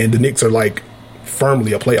season and the Knicks are, like,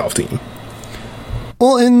 firmly a playoff team.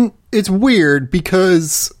 Well, and it's weird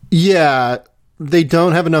because, yeah, they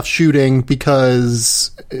don't have enough shooting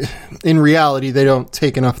because in reality they don't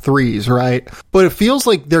take enough threes, right? But it feels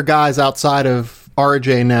like they're guys outside of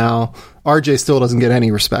RJ now. RJ still doesn't get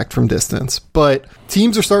any respect from distance, but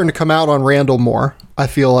teams are starting to come out on Randall more, I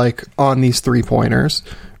feel like, on these three-pointers.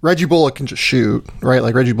 Reggie Bullock can just shoot, right?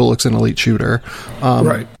 Like, Reggie Bullock's an elite shooter.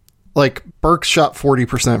 Right. Like, Burks shot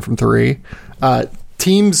 40% from three.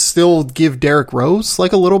 Teams still give Derrick Rose,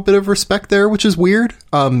 like, a little bit of respect there, which is weird.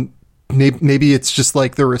 Maybe it's just,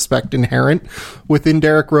 like, the respect inherent within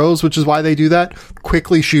Derrick Rose, which is why they do that.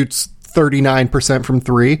 Quickly shoots 39% from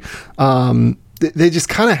three. They just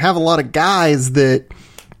kind of have a lot of guys that,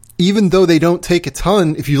 even though they don't take a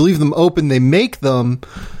ton, if you leave them open, they make them.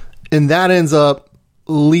 And that ends up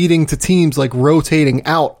leading to teams like rotating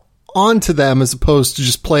out onto them as opposed to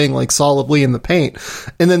just playing like solidly in the paint.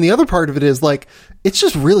 And then the other part of it is like, it's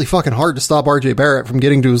just really fucking hard to stop RJ Barrett from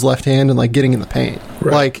getting to his left hand and like getting in the paint.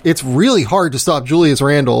 Right. Like, it's really hard to stop Julius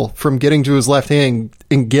Randle from getting to his left hand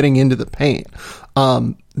and getting into the paint.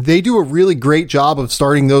 They do a really great job of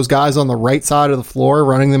starting those guys on the right side of the floor,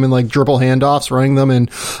 running them in like dribble handoffs, running them in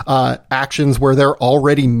actions where they're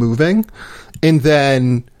already moving, and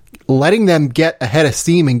then letting them get ahead of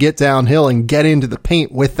steam and get downhill and get into the paint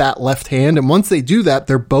with that left hand. And once they do that,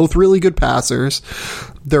 they're both really good passers.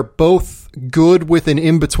 They're both good with an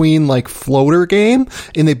in-between like floater game,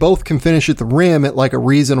 and they both can finish at the rim at like a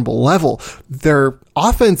reasonable level. Their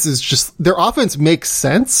offense makes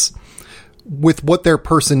sense with what their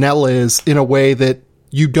personnel is in a way that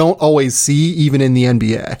you don't always see even in the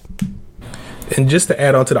NBA. And just to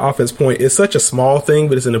add on to the offense point, it's such a small thing,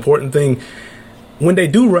 but it's an important thing. When they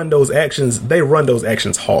do run those actions, they run those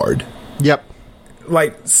actions hard. Yep.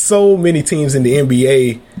 Like, so many teams in the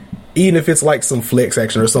NBA even if it's like some flex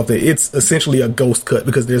action or something, it's essentially a ghost cut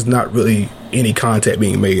because there's not really any contact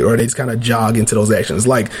being made, or they just kind of jog into those actions.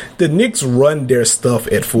 Like, the Knicks run their stuff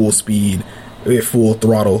at full speed, at full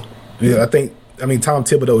throttle. Yeah, I mean, Tom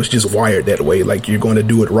Thibodeau is just wired that way. Like, you're going to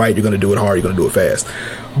do it right, you're going to do it hard, you're going to do it fast.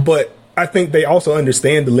 But I think they also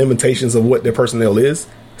understand the limitations of what their personnel is,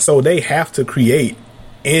 so they have to create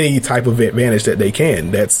any type of advantage that they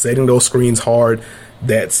can. That's setting those screens hard,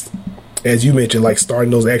 that's, as you mentioned, like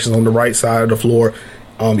starting those actions on the right side of the floor,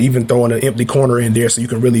 even throwing an empty corner in there so you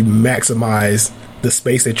can really maximize the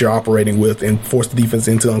space that you're operating with and force the defense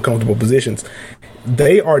into uncomfortable positions.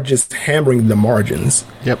 They are just hammering the margins.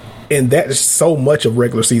 Yep. And that is so much of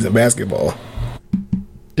regular season basketball.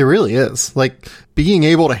 It really is. Like, being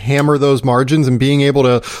able to hammer those margins and being able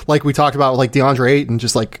to, like we talked about, like DeAndre Ayton,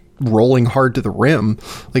 just like rolling hard to the rim.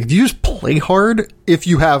 Like, do you just play hard if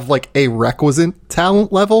you have like a requisite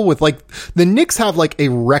talent level? With like, the Knicks have like a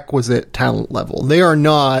requisite talent level. They are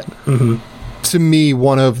not, to me,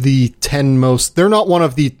 one of the 10 most, they're not one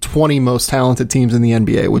of the 20 most talented teams in the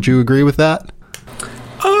NBA. Would you agree with that?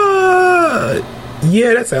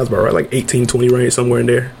 Yeah, that sounds about right. Like 18-20 range, somewhere in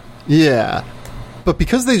there. Yeah. But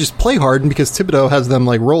because they just play hard and because Thibodeau has them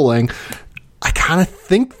like rolling, I kind of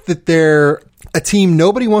think that they're a team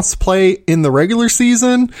nobody wants to play in the regular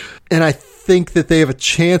season. And I think that they have a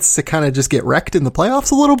chance to kind of just get wrecked in the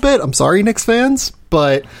playoffs a little bit. I'm sorry, Knicks fans.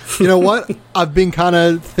 But you know what? I've been kind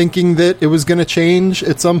of thinking that it was going to change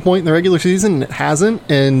at some point in the regular season, and it hasn't.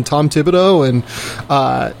 And Tom Thibodeau and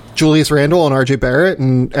Julius Randle and RJ Barrett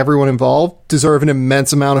and everyone involved deserve an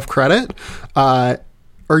immense amount of credit.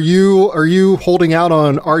 Are you holding out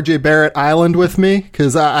on RJ Barrett Island with me?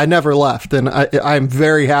 Because I never left, and I'm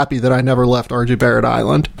very happy that I never left RJ Barrett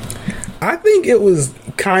Island. I think it was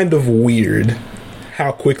kind of weird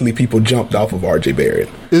how quickly people jumped off of RJ Barrett.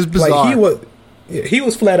 It was bizarre. Like, he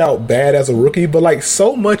was flat out bad as a rookie, but like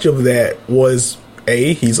so much of that was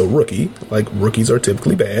he's a rookie. Like, rookies are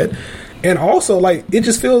typically bad. And also, like, it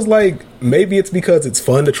just feels like maybe it's because it's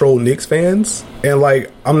fun to troll Knicks fans. And,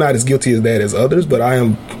 like, I'm not as guilty of that as others, but I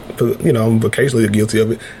am, I'm occasionally guilty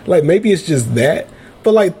of it. Like, maybe it's just that.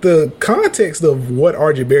 But, like, the context of what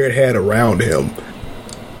RJ Barrett had around him,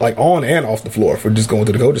 like, on and off the floor, for just going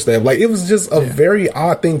to the coaching staff, like, it was just a very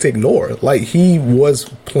odd thing to ignore. Like, he was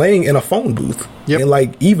playing in a phone booth. Yep. And,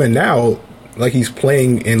 like, even now, like, he's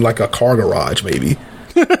playing in, like, a car garage, maybe.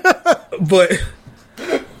 But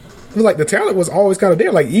like, the talent was always kind of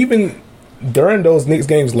there. Like, even during those Knicks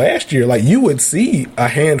games last year, like, you would see a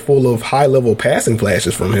handful of high-level passing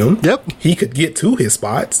flashes from him. Yep. He could get to his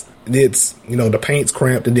spots. It's, the paint's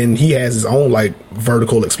cramped, and then he has his own, like,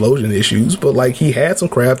 vertical explosion issues. But, like, he had some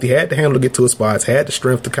craft. He had the handle to get to his spots, had the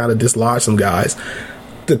strength to kind of dislodge some guys.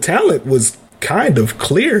 The talent was kind of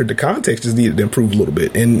clear. The context just needed to improve a little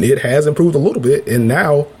bit, and it has improved a little bit. And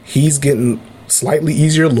now he's getting slightly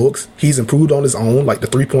easier looks. He's improved on his own, like the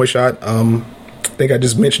 3-point shot. I think I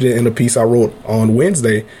just mentioned it in a piece I wrote on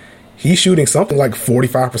Wednesday. He's shooting something like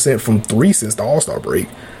 45% from 3 since the All-Star break.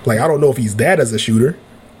 Like, I don't know if he's that as a shooter,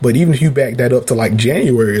 but even if you back that up to like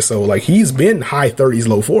January or so, like, he's been high 30s,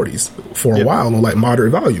 low 40s for a while on like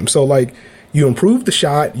moderate volume. So, like, you improve the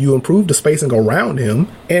shot, you improve the spacing around him,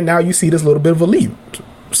 and now you see this little bit of a leap.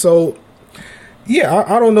 So, yeah,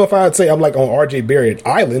 I don't know if I'd say I'm like on RJ Barrett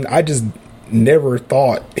Island. I just never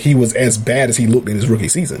thought he was as bad as he looked in his rookie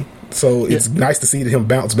season. So it's nice to see him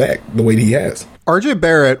bounce back the way that he has. RJ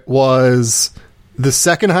Barrett was the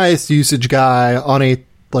second highest usage guy on a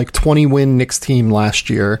like 20-win Knicks team last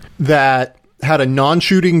year that had a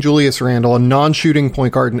non-shooting Julius Randle, a non-shooting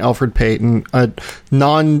point guard in Elfrid Payton, a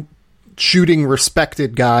non-shooting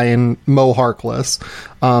respected guy in Mo Harkless.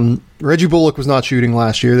 Reggie Bullock was not shooting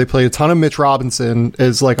last year. They played a ton of Mitch Robinson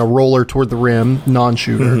as like a roller toward the rim,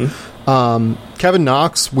 non-shooter. Kevin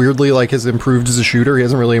Knox weirdly like has improved as a shooter. He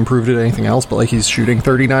hasn't really improved at anything else, but like he's shooting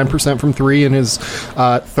 39% from 3 in his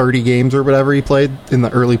 30 games or whatever he played in the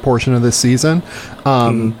early portion of this season.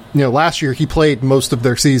 Last year he played most of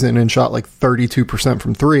their season and shot like 32%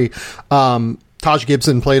 from 3. Taj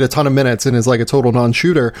Gibson played a ton of minutes and is like a total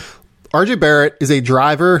non-shooter. RJ Barrett is a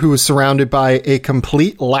driver who is surrounded by a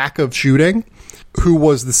complete lack of shooting, who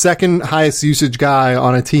was the second highest usage guy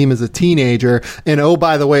on a team as a teenager. And oh,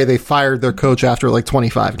 by the way, they fired their coach after like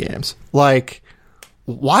 25 games. Like,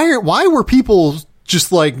 why were people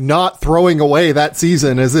just like not throwing away that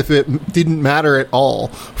season as if it didn't matter at all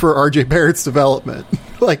for RJ Barrett's development?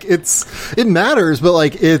 Like, it matters, but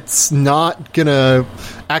like, it's not gonna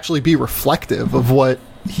actually be reflective of what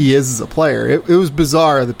he is as a player. It was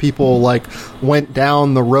bizarre that people like went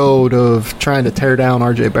down the road of trying to tear down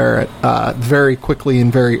RJ Barrett very quickly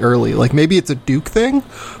and very early. Like maybe it's a Duke thing,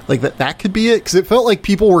 like that could be it, because it felt like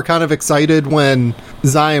people were kind of excited when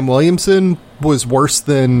Zion Williamson was worse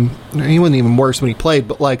than, he wasn't even worse when he played,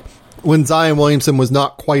 but like when Zion Williamson was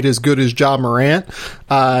not quite as good as Ja Morant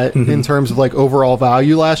in terms of like overall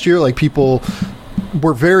value last year. Like people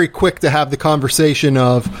were very quick to have the conversation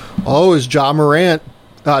of, oh, is Ja Morant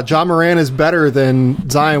is better than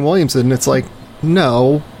Zion Williamson. And it's like,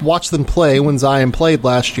 no, watch them play when Zion played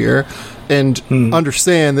last year and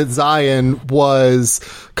understand that Zion was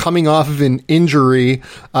coming off of an injury,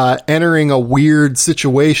 entering a weird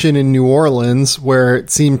situation in New Orleans where it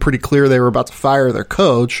seemed pretty clear they were about to fire their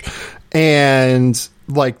coach, and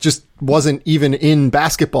like just wasn't even in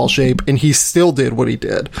basketball shape, and he still did what he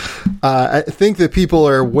did. I think that people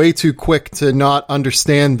are way too quick to not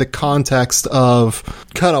understand the context of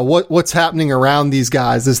kind of what's happening around these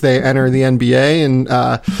guys as they enter the NBA, and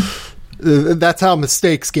that's how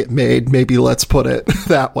mistakes get made. Maybe let's put it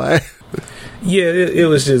that way. Yeah, it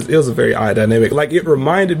was a very odd dynamic. Like, it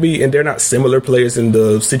reminded me, and they're not similar players and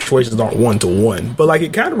the situations aren't one-to-one, but like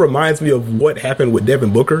it kind of reminds me of what happened with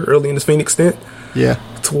Devin Booker early in his Phoenix stint. Yeah.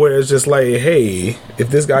 To where it's just like, hey, if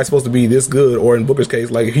this guy's supposed to be this good, or in Booker's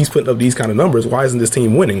case, like if he's putting up these kind of numbers, why isn't this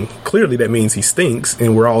team winning? Clearly that means he stinks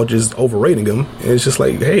and we're all just overrating him. And it's just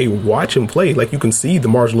like, hey, watch him play. Like, you can see the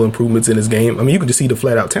marginal improvements in his game. I mean, you can just see the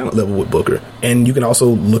flat out talent level with Booker. And you can also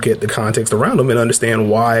look at the context around him and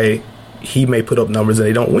understand why he may put up numbers and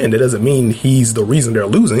they don't win. That doesn't mean he's the reason they're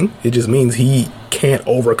losing. It just means he can't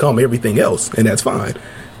overcome everything else, and that's fine.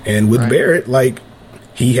 And with Barrett, like,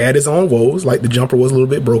 he had his own woes. Like, the jumper was a little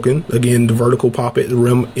bit broken. Again, the vertical pop at the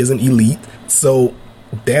rim isn't elite. So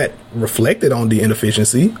that reflected on the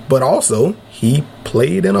inefficiency. But also, he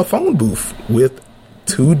played in a phone booth with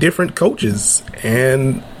two different coaches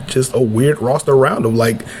and just a weird roster around him.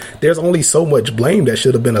 Like, there's only so much blame that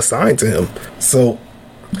should have been assigned to him. So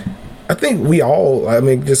I think we all, I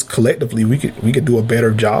mean, just collectively, we could do a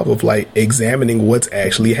better job of like examining what's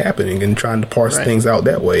actually happening and trying to parse things out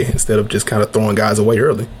that way instead of just kind of throwing guys away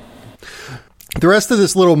early. The rest of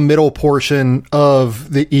this little middle portion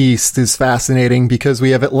of the East is fascinating because we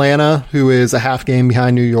have Atlanta, who is a half game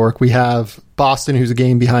behind New York. We have Boston, who's a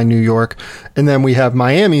game behind New York. And then we have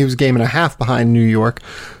Miami, who's a game and a half behind New York.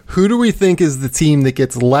 Who do we think is the team that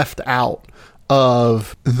gets left out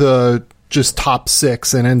of the just top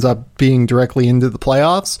six and ends up being directly into the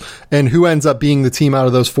playoffs? And who ends up being the team out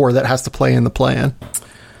of those four that has to play in the play-in?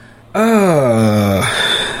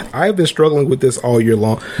 I've been struggling with this all year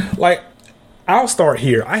long. Like, I'll start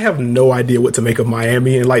here. I have no idea what to make of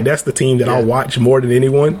Miami, and like that's the team that I'll watch more than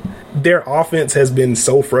anyone. Their offense has been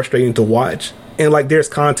so frustrating to watch. And like there's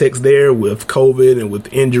context there with COVID and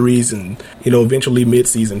with injuries and, you know, eventually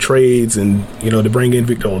mid-season trades and, you know, to bring in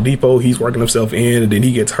Victor Oladipo, he's working himself in and then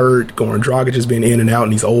he gets hurt. Goran Dragic has been in and out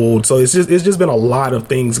and he's old. So it's just been a lot of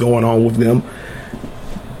things going on with them.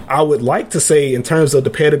 I would like to say in terms of the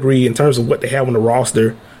pedigree, in terms of what they have on the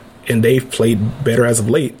roster, and they've played better as of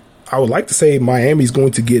late, I would like to say Miami's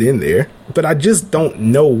going to get in there, but I just don't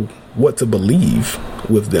know what to believe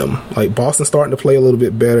with them. Like Boston's starting to play a little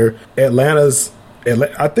bit better.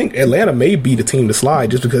 I think Atlanta may be the team to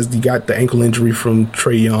slide just because you got the ankle injury from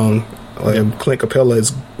Trae Young. Clint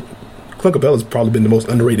Capella's probably been the most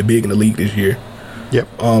underrated big in the league this year. Yep.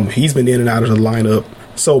 He's been in and out of the lineup.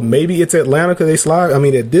 So maybe it's Atlanta because they slide. I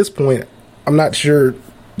mean, at this point, I'm not sure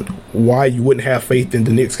why you wouldn't have faith in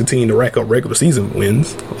the Knicks continuing to rack up regular season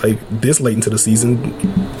wins. Like this late into the season,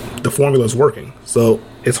 the formula is working. So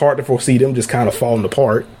it's hard to foresee them just kind of falling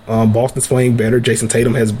apart. Boston's playing better. Jason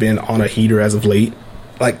Tatum has been on a heater as of late.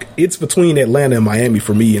 Like, it's between Atlanta and Miami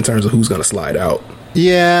for me in terms of who's going to slide out.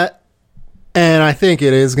 Yeah, and I think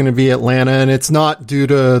it is going to be Atlanta, and it's not due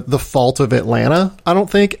to the fault of Atlanta, I don't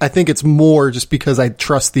think. I think it's more just because I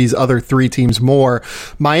trust these other three teams more.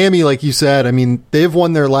 Miami, like you said, I mean, they've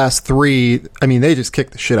won their last three. I mean, they just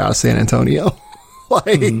kicked the shit out of San Antonio.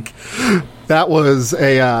 That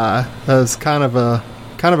was kind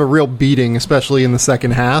of a real beating, especially in the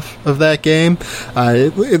second half of that game.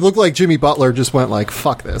 It looked like Jimmy Butler just went like,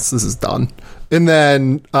 fuck this is done. And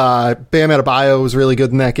then Bam Adebayo was really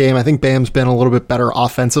good in that game. I think Bam's been a little bit better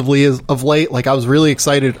offensively of late. Like, I was really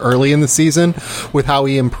excited early in the season with how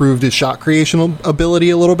he improved his shot creation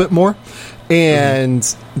ability a little bit more. And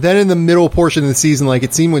then in the middle portion of the season, like,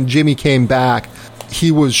 it seemed when Jimmy came back,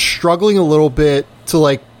 he was struggling a little bit to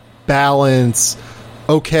like balance,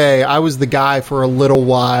 okay, I was the guy for a little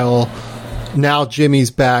while, now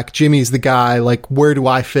Jimmy's back. Jimmy's the guy. Like, where do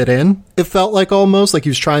I fit in? It felt like almost like he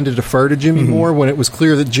was trying to defer to Jimmy more when it was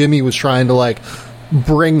clear that Jimmy was trying to like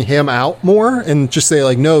bring him out more and just say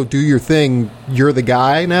like, no, do your thing. You're the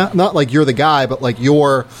guy now. Not like you're the guy, but like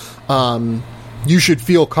you're, you should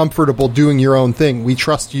feel comfortable doing your own thing. We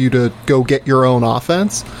trust you to go get your own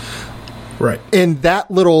offense. Right. And that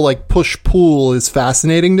little like push-pull is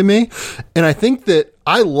fascinating to me. And I think that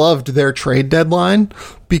I loved their trade deadline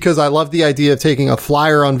because I love the idea of taking a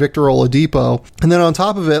flyer on Victor Oladipo. And then on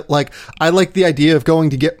top of it, like, I like the idea of going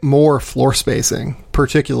to get more floor spacing,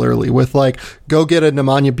 particularly with like, go get a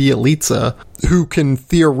Nemanja Bjelica who can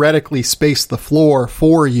theoretically space the floor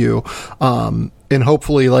for you. And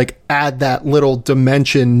hopefully like add that little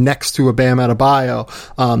dimension next to a Bam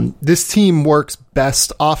Adebayo. This team works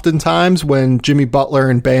best oftentimes when Jimmy Butler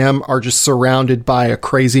and Bam are just surrounded by a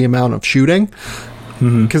crazy amount of shooting.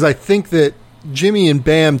 Because I think that Jimmy and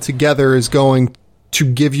Bam together is going to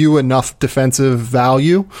give you enough defensive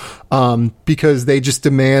value because they just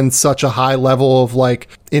demand such a high level of like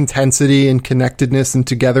intensity and connectedness and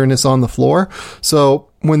togetherness on the floor. So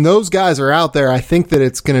when those guys are out there, I think that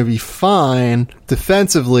it's going to be fine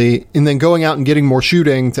defensively, and then going out and getting more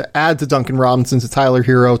shooting to add to Duncan Robinson, to Tyler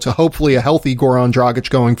Hero, to hopefully a healthy Goran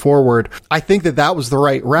Dragic going forward. I think that that was the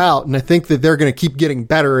right route, and I think that they're going to keep getting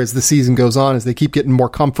better as the season goes on, as they keep getting more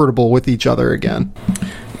comfortable with each other again.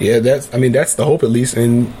 Yeah, that's the hope at least.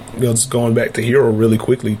 And just going back to Hero really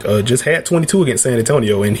quickly, just had 22 against San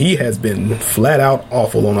Antonio, and he has been flat out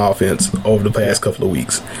awful on offense over the past couple of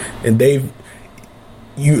weeks. And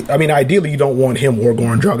ideally you don't want him or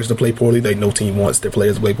Goran Dragic to play poorly. No team wants their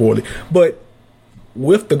players to play poorly. But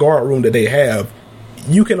with the guard room that they have,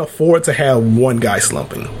 you can afford to have one guy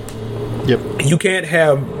slumping. Yep. You can't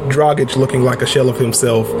have Dragic looking like a shell of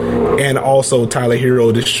himself and also Tyler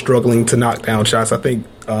Hero just struggling to knock down shots. I think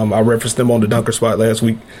I referenced him on the Dunker Spot last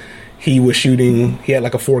week. He had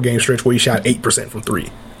like a 4-game stretch where he shot 8% from 3.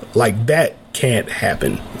 Like, that can't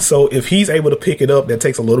happen. So if he's able to pick it up, that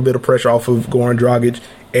takes a little bit of pressure off of Goran Dragic.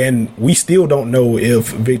 And we still don't know if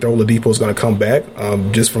Victor Oladipo is going to come back.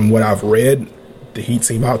 Just from what I've read, the Heat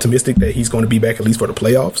seem optimistic that he's going to be back at least for the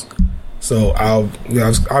playoffs. So I've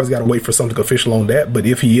got to wait for something official on that. But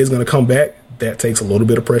if he is going to come back, that takes a little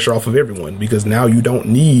bit of pressure off of everyone, because now you don't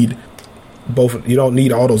need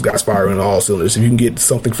all those guys firing on all cylinders. If you can get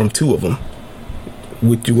something from 2 of them,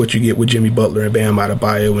 with what you get with Jimmy Butler and Bam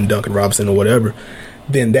Adebayo and Duncan Robinson or whatever,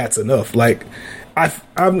 then that's enough. Like,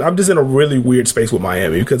 I'm just in a really weird space with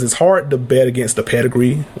Miami, because it's hard to bet against the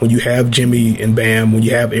pedigree when you have Jimmy and Bam, when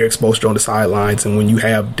you have Eric Spoelstra on the sidelines, and when you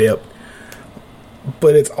have depth.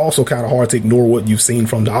 But it's also kind of hard to ignore what you've seen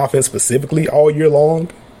from the offense specifically all year long,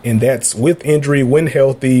 and that's with injury, when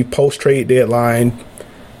healthy, post-trade deadline,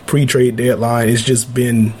 pre-trade deadline. It's just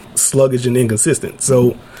been sluggish and inconsistent.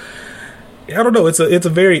 So I don't know. It's a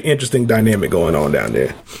very interesting dynamic going on down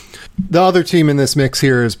there. The other team in this mix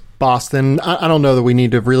here is Boston. I don't know that we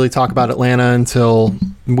need to really talk about Atlanta until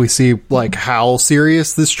we see like how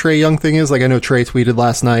serious this Trae Young thing is. Like, I know Trae tweeted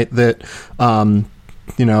last night that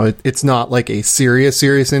it's not like a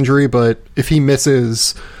serious injury, but if he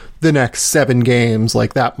misses the next 7 games,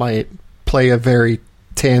 like, that might play a very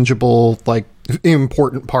tangible, like,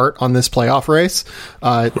 important part on this playoff race,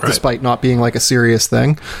 right, despite not being like a serious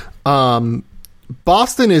thing.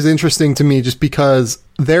 Boston is interesting to me just because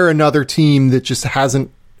they're another team that just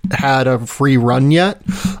hasn't had a free run yet.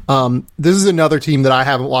 This is another team that I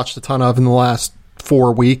haven't watched a ton of in the last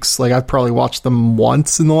 4 weeks. Like, I've probably watched them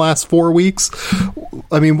once in the last 4 weeks.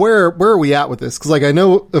 I mean, where are we at with this? Because, like, I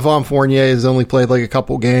know Evan Fournier has only played like a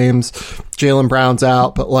couple games. Jaylen Brown's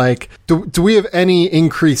out, but like, do we have any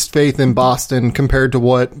increased faith in Boston compared to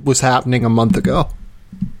what was happening a month ago?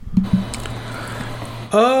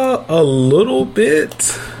 A little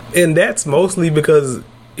bit, and that's mostly because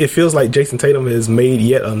it feels like Jason Tatum has made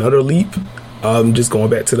yet another leap. Just going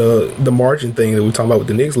back to the margin thing that we were talking about with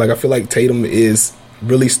the Knicks, like, I feel like Tatum is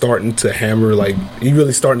really starting to hammer, like, he's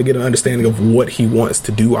really starting to get an understanding of what he wants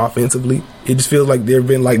to do offensively. It just feels like there have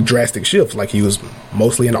been like drastic shifts. Like, he was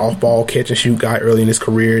mostly an off-ball catch and shoot guy early in his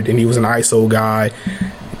career, then he was an ISO guy,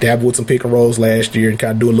 dabbled with some pick and rolls last year and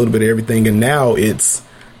kind of do a little bit of everything, and now it's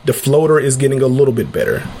the floater is getting a little bit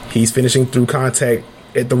better. He's finishing through contact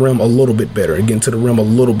at the rim a little bit better and getting to the rim a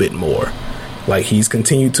little bit more. Like, he's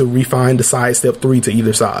continued to refine the sidestep 3 to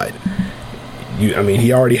either side.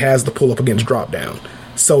 He already has the pull up against drop down.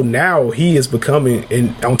 So now he is becoming,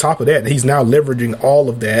 and on top of that, he's now leveraging all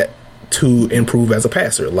of that to improve as a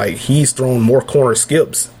passer. Like, he's thrown more corner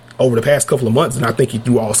skips over the past couple of months than I think he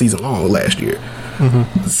threw all season long last year.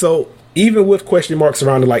 Mm-hmm. So even with question marks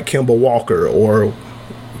surrounding like Kemba Walker or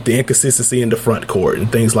the inconsistency in the front court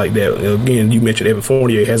and things like that. Again, you mentioned Evan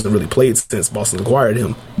Fournier hasn't really played since Boston acquired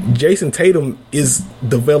him. Jason Tatum is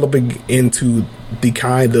developing into the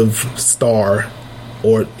kind of star,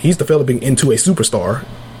 or he's developing into a superstar.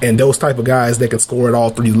 And those type of guys that can score at all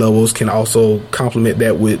three levels can also complement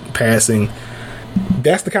that with passing.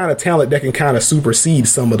 That's the kind of talent that can kind of supersede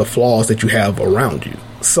some of the flaws that you have around you.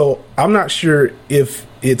 So I'm not sure if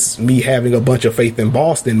it's me having a bunch of faith in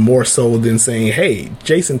Boston more so than saying, hey,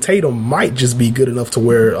 Jason Tatum might just be good enough to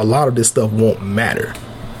where a lot of this stuff won't matter.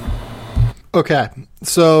 Okay,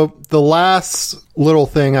 so the last little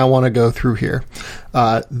thing I want to go through here,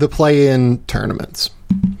 the play-in tournaments.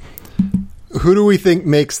 Who do we think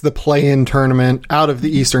makes the play-in tournament out of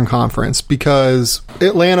the Eastern Conference? Because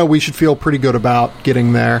Atlanta, we should feel pretty good about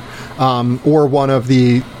getting there, or one of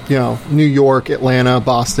the, New York, Atlanta,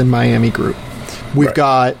 Boston, Miami group. We've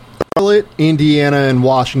got Charlotte, Indiana, and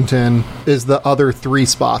Washington is the other three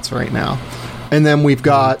spots right now. And then we've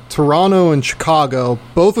got Toronto and Chicago,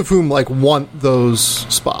 both of whom want those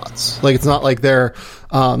spots. It's not like they're,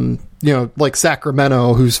 like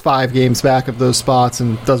Sacramento, who's 5 games back of those spots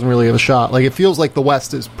and doesn't really have a shot. It feels like the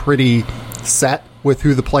West is pretty set with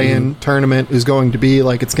who the play-in tournament is going to be.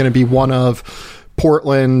 It's going to be one of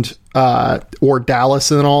Portland or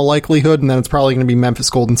Dallas in all likelihood, and then it's probably going to be Memphis,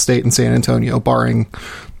 Golden State, and San Antonio, barring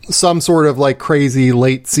some sort of crazy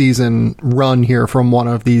late season run here from one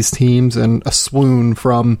of these teams and a swoon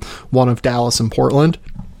from one of Dallas and Portland.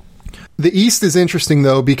 The East is interesting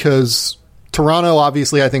though, because Toronto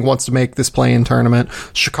obviously I think wants to make this play-in tournament.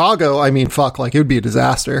 Chicago, it would be a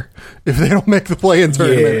disaster if they don't make the play-in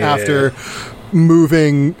tournament after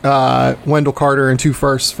moving Wendell Carter and 2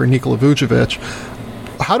 firsts for Nikola Vucevic.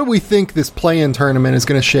 How do we think this play-in tournament is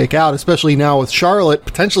going to shake out, especially now with Charlotte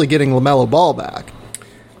potentially getting LaMelo Ball back?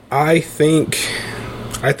 I think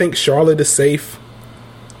Charlotte is safe.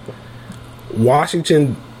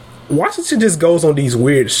 Washington just goes on these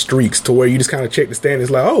weird streaks to where you just kind of check the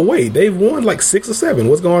standings oh, wait, they've won 6 or 7.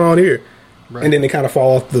 What's going on here? Right. And then they kind of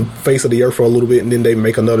fall off the face of the earth for a little bit, and then they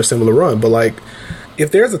make another similar run. But,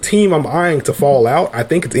 if there's a team I'm eyeing to fall out, I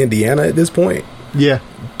think it's Indiana at this point. Yeah.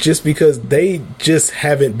 Just because they just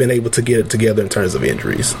haven't been able to get it together in terms of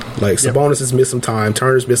injuries. Sabonis has missed some time,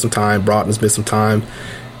 Turner's missed some time, Brogdon's missed some time.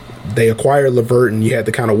 They acquired LeVert, and you had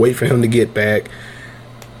to kind of wait for him to get back.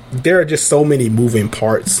 There are just so many moving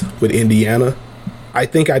parts with Indiana. I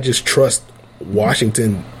think I just trust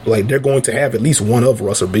Washington. They're going to have at least one of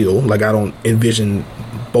Russ or Beal. I don't envision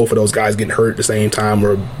both of those guys getting hurt at the same time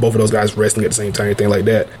or both of those guys resting at the same time, anything like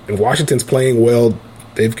that. And Washington's playing well.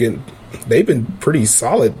 They've been pretty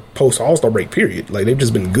solid post All-Star break period. They've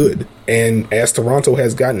just been good. And as Toronto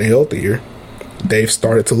has gotten healthier, they've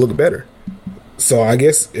started to look better. So I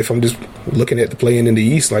guess if I'm just looking at the play-in the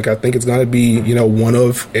East, I think it's going to be, one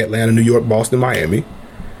of Atlanta, New York, Boston, Miami.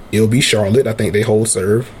 It'll be Charlotte. I think they hold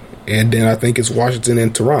serve. And then I think it's Washington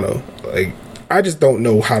and Toronto. I just don't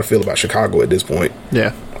know how to feel about Chicago at this point.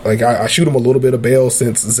 Yeah. I shoot them a little bit of bail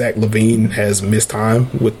since Zach LaVine has missed time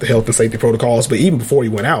with the health and safety protocols. But even before he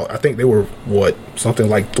went out, I think they were, something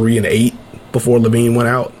 3-8 before LaVine went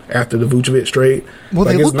out after the Vucevic trade. Well,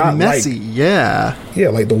 they look messy, yeah.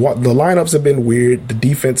 Yeah, the lineups have been weird. The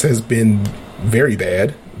defense has been very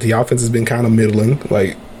bad. The offense has been kind of middling.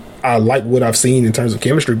 I like what I've seen in terms of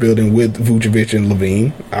chemistry building with Vucevic and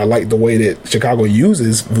LaVine. I like the way that Chicago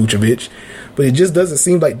uses Vucevic, but it just doesn't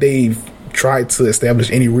seem like they've tried to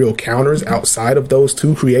establish any real counters outside of those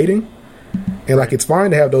two creating. And it's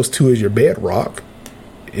fine to have those two as your bedrock,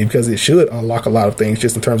 because it should unlock a lot of things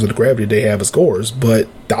just in terms of the gravity they have as scorers. But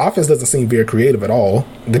the offense doesn't seem very creative at all.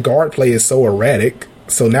 The guard play is so erratic.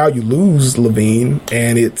 So now you lose LaVine,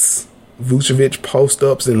 and it's Vucevic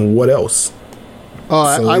post-ups and what else?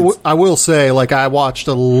 I will say, I watched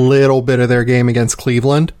a little bit of their game against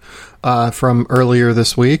Cleveland from earlier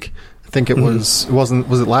this week. I think it was was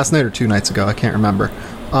it last night or 2 nights ago? I can't remember.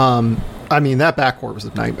 That backcourt was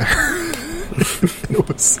a nightmare. It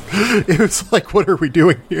was what are we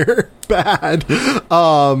doing here? Bad.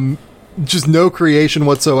 Just no creation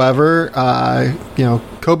whatsoever.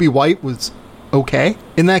 Kobe White was okay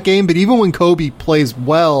in that game, but even when Kobe plays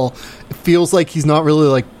well, it feels like he's not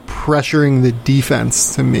really pressuring the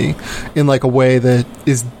defense to me in a way that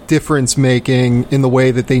is difference making in the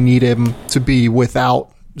way that they need him to be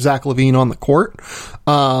without Zach LaVine on the court.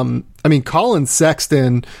 Colin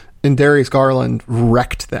Sexton and Darius Garland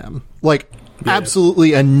wrecked them.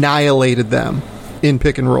 Absolutely annihilated them in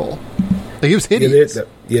pick and roll. He was hideous.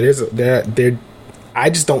 I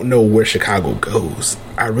just don't know where Chicago goes.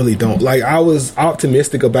 I really don't. I was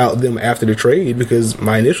optimistic about them after the trade because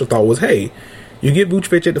my initial thought was, hey, You get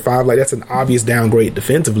Vucevic at the 5, like that's an obvious downgrade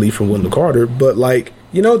defensively from Wendell Carter, but like,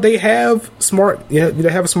 you know, they have a smart guy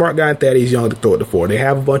in Thaddeus Young to throw it to 4. They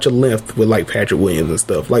have a bunch of length with like Patrick Williams and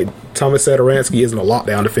stuff. Like Thomas Satoransky isn't a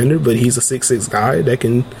lockdown defender, but he's a 6'6" guy that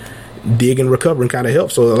can dig and recover and kind of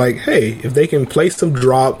help. So like, hey, if they can play some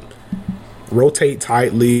drop, rotate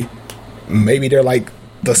tightly, maybe they're like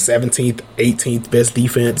the 17th, 18th best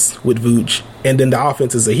defense with Vooch, and then the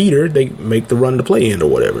offense is a heater, they make the run to play in or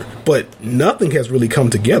whatever. But nothing has really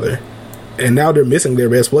come together, and now they're missing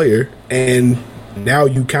their best player, and now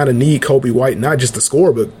you kind of need Kobe White not just to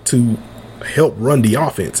score, but to help run the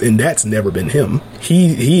offense, and that's never been him.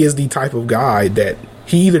 He is the type of guy that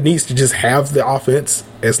he either needs to just have the offense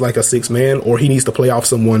as like a 6-man, or he needs to play off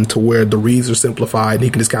someone to where the reads are simplified and he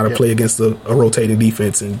can just kind of play against a rotating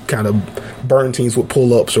defense and kind of burn teams with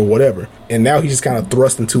pull-ups or whatever. And now he's just kind of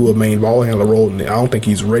thrust into a main ball handler role, and I don't think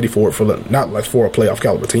he's ready for it, not like for a playoff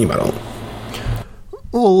caliber team. I don't.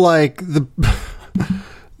 Well, like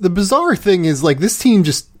the bizarre thing is, like, this team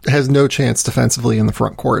just has no chance defensively in the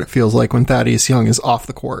front court, it feels like, when Thaddeus Young is off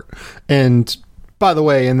the court. And by the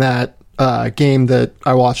way, in that game that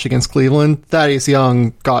I watched against Cleveland, Thaddeus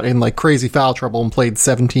Young got in like crazy foul trouble and played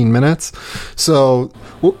 17 minutes. So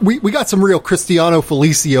we got some real Cristiano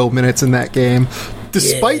Felicio minutes in that game,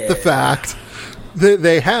 despite the fact that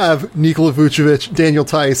they have Nikola Vucevic, Daniel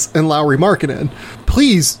Tice, and Lauri Markkanen.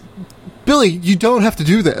 Please, Billy, you don't have to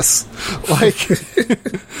do this. Like,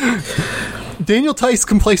 Daniel Tice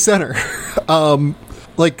can play center.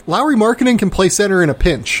 Like, Lauri Markkanen can play center in a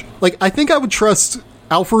pinch. Like, I think I would trust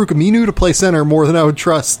Al-Farouq Aminu to play center more than I would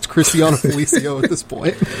trust Cristiano Felicio at this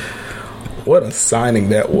point. What a signing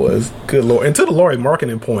that was. Good Lord. And to the Lauri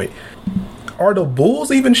Markkanen point, are the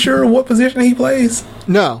Bulls even sure what position he plays?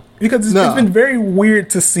 No. Because it's been very weird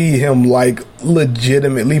to see him, like,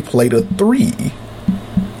 legitimately play the 3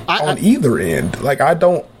 on either end. Like, I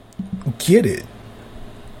don't get it.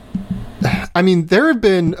 I mean, there have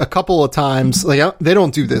been a couple of times, like, they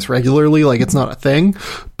don't do this regularly, like, it's not a thing,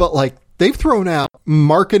 but, like, they've thrown out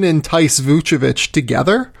Markkanen, Tice, Vucevic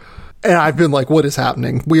together, and I've been like, what is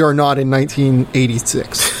happening? We are not in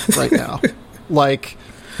 1986 right now. Like,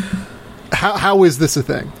 how is this a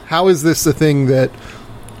thing? How is this a thing that,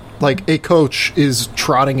 like, a coach is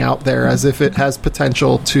trotting out there as if it has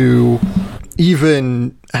potential to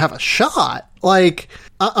even have a shot? Like,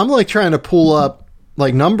 I'm like trying to pull up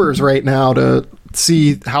like numbers right now to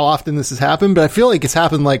see how often this has happened, but I feel like it's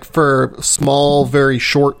happened like for small, very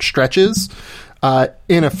short stretches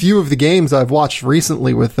in a few of the games I've watched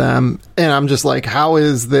recently with them, and I'm just like, how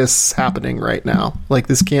is this happening right now? Like,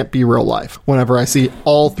 this can't be real life. Whenever I see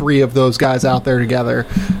all 3 of those guys out there together,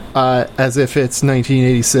 as if it's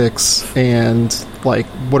 1986, and like,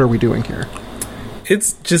 what are we doing here?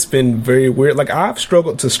 It's just been very weird. Like, I've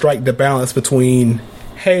struggled to strike the balance between,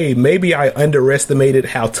 hey, maybe I underestimated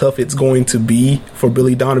how tough it's going to be for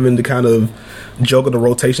Billy Donovan to kind of juggle the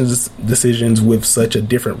rotations decisions with such a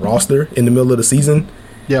different roster in the middle of the season.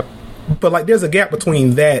 Yep. But, like, there's a gap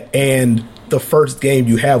between that and the first game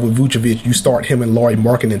you have with Vucevic. You start him and Lauri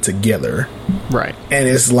Markkanen together. Right. And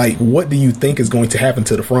it's like, what do you think is going to happen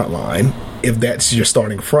to the front line if that's your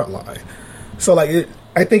starting front line? So, like,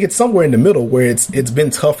 I think it's somewhere in the middle where it's been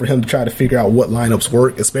tough for him to try to figure out what lineups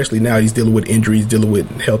work, especially now he's dealing with injuries, dealing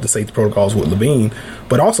with health and safety protocols with LaVine.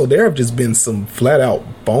 But also there have just been some flat-out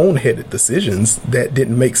boneheaded decisions that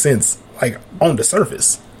didn't make sense, like, on the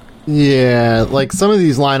surface. Yeah, like, some of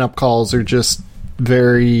these lineup calls are just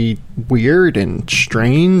very weird and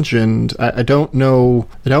strange, and I don't know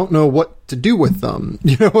what to do with them.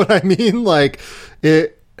 You know what I mean? Like,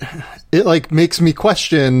 it like makes me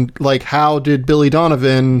question, like, how did Billy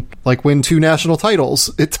Donovan like win 2 national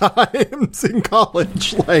titles at times in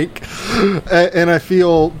college? Like, and I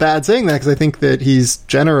feel bad saying that because I think that he's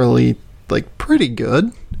generally like pretty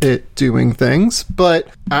good at doing things, but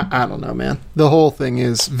I don't know, man. The whole thing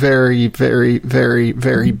is very, very, very,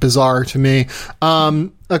 very bizarre to me.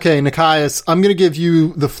 Okay, Nekias, I'm gonna give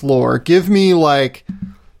you the floor. Give me, like,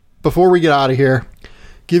 before we get out of here,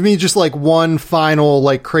 give me just like one final,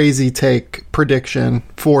 like, crazy take prediction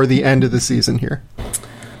for the end of the season here.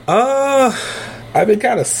 I've been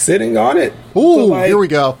kind of sitting on it. Ooh, like, here we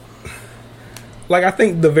go. Like, I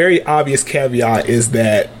think the very obvious caveat is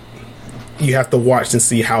that you have to watch and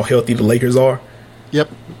see how healthy the Lakers are. Yep.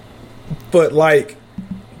 But, like,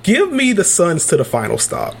 give me the Suns to the final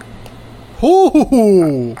stock.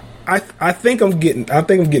 Ooh. I think I'm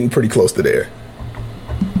getting pretty close to there.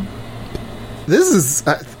 This is,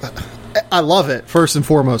 I love it. First and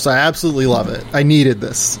foremost, I absolutely love it. I needed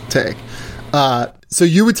this take. So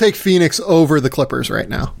you would take Phoenix over the Clippers right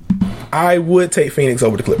now? I would take Phoenix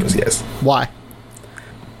over the Clippers, yes. Why?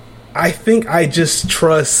 I think I just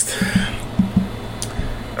trust,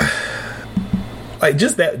 like,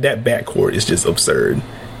 just that backcourt is just absurd.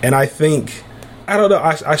 And I think, I don't know,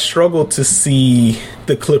 I struggle to see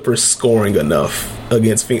the Clippers scoring enough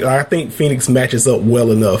against Phoenix. I think Phoenix matches up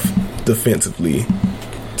well enough defensively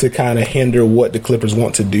to kind of hinder what the Clippers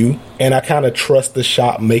want to do. And I kind of trust the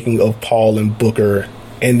shot making of Paul and Booker,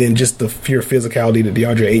 and then just the pure physicality that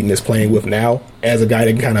DeAndre Ayton is playing with now as a guy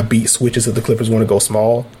that can kind of beat switches if the Clippers want to go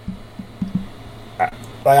small.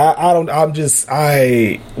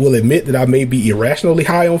 I will admit that I may be irrationally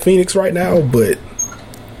high on Phoenix right now, but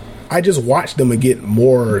I just watch them and get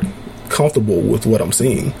more comfortable with what I'm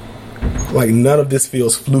seeing. Like, none of this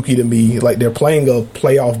feels fluky to me. Like, they're playing a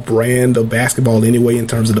playoff brand of basketball anyway in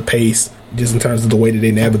terms of the pace, just in terms of the way that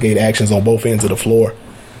they navigate actions on both ends of the floor.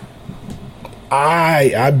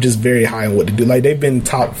 I'm just very high on what to do. Like, they've been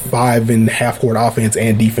top 5 in half-court offense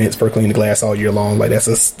and defense per clean the glass all year long. Like, that's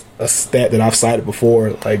a stat that I've cited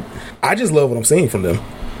before. Like, I just love what I'm seeing from them.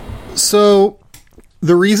 So,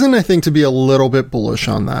 the reason I think to be a little bit bullish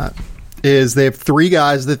on that is they have 3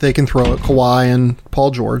 guys that they can throw at Kawhi and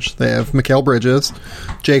Paul George. They have Mikal Bridges,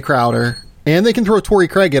 Jay Crowder, and they can throw Torrey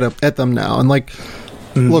Craig at them now. And, like,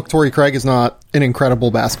 look, Torrey Craig is not an incredible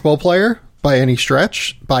basketball player by any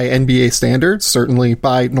stretch, by NBA standards, certainly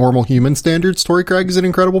by normal human standards. Torrey Craig is an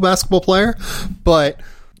incredible basketball player, but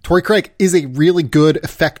Torrey Craig is a really good,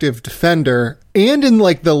 effective defender. And in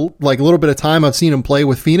the little bit of time I've seen him play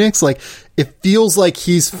with Phoenix, like, it feels like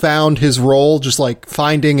he's found his role, just like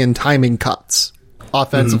finding and timing cuts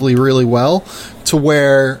offensively really well, to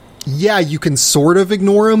where, yeah, you can sort of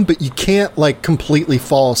ignore him, but you can't like completely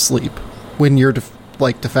fall asleep when you're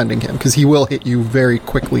defending him, because he will hit you very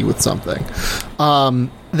quickly with something.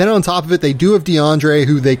 Then on top of it, they do have DeAndre,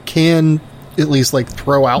 who they can at least like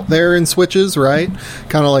throw out there in switches, right?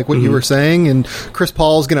 Kind of like what you were saying. And Chris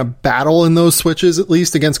Paul is going to battle in those switches, at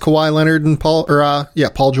least against Kawhi Leonard and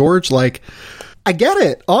Paul George. Like, I get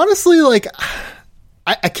it. Honestly, like,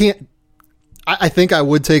 I can't. I think I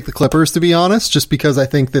would take the Clippers, to be honest, just because I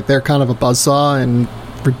think that they're kind of a buzzsaw and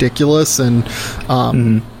ridiculous and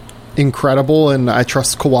incredible, and I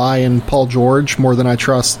trust Kawhi and Paul George more than I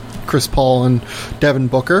trust Chris Paul and Devin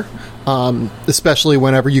Booker, especially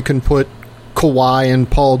whenever you can put Kawhi and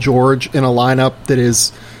Paul George in a lineup that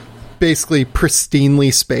is basically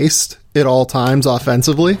pristinely spaced at all times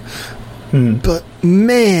offensively. But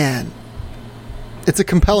man, it's a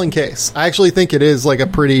compelling case. I actually think it is like a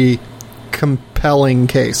pretty compelling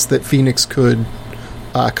case that Phoenix could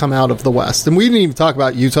come out of the West. And we didn't even talk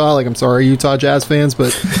about Utah. Like, I'm sorry, Utah Jazz fans,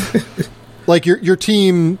 but like your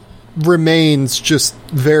team remains just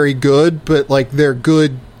very good, but like they're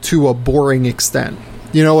good to a boring extent.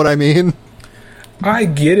 You know what I mean? I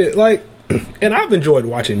get it. Like, and I've enjoyed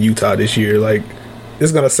watching Utah this year. Like,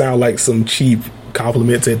 it's going to sound like some cheap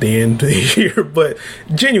compliments at the end of the year, but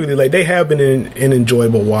genuinely, like, they have been an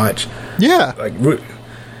enjoyable watch. Yeah. Like,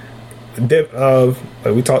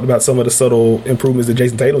 we talked about some of the subtle improvements that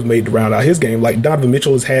Jason Tatum's made to round out his game. Like, Donovan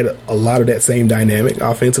Mitchell has had a lot of that same dynamic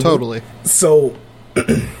offensively. Totally. So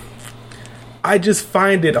I just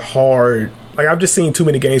find it hard. Like, I've just seen too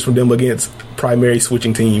many games from them against primary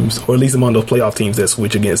switching teams, or at least among those playoff teams that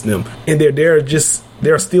switch against them. And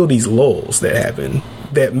there are still these lulls that happen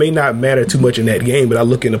that may not matter too much in that game, but I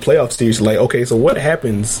look in the playoff series like, okay, so what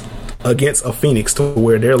happens against a Phoenix to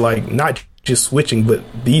where they're like not just switching, but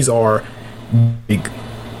these are big,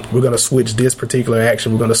 we're going to switch this particular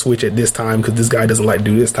action, we're going to switch at this time because this guy doesn't like to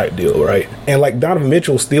do this type deal, right? And like, Donovan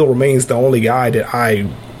Mitchell still remains the only guy that I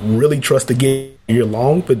really trust to get year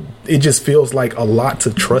long, but it just feels like a lot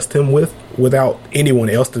to trust him with without anyone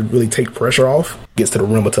else to really take pressure off. Gets to the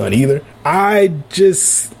rim a ton either. I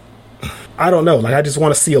don't know. Like, I just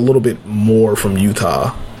want to see a little bit more from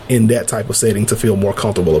Utah in that type of setting to feel more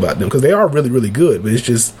comfortable about them, because they are really, really good, but it's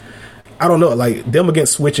just, I don't know. Like, them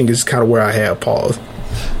against switching is kind of where I have pause.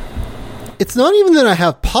 It's not even that I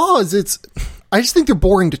have pause. I just think they're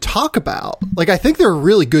boring to talk about. Like, I think they're a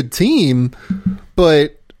really good team,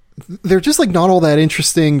 but they're just like not all that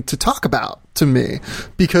interesting to talk about to me,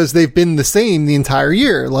 because they've been the same the entire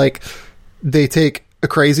year. Like, they take a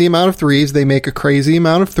crazy amount of threes, they make a crazy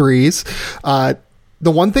amount of threes. The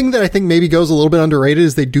one thing that I think maybe goes a little bit underrated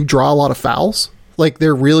is they do draw a lot of fouls. Like,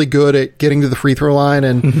 they're really good at getting to the free throw line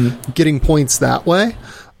and getting points that way.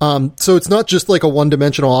 So it's not just like a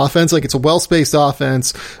one-dimensional offense. Like, it's a well-spaced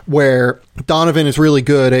offense where Donovan is really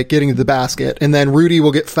good at getting to the basket, and then Rudy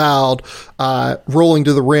will get fouled rolling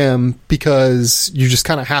to the rim because you just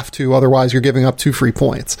kind of have to, otherwise you're giving up 2 free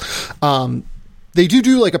points. They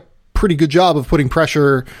do like a pretty good job of putting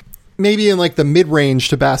pressure, maybe in like the mid-range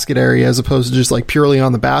to basket area as opposed to just like purely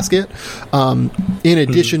on the basket, in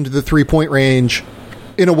addition to the 3-point range,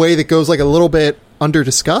 in a way that goes like a little bit under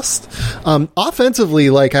discussed. Offensively,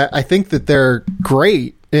 like I think that they're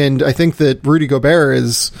great, and I think that Rudy Gobert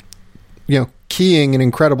is, keying an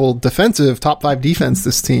incredible defensive top 5 defense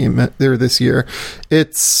this team there this year.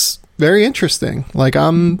 It's very interesting. Like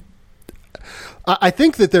I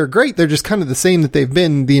think that they're great. They're just kind of the same that they've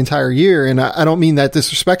been the entire year. And I don't mean that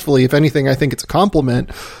disrespectfully. If anything, I think it's a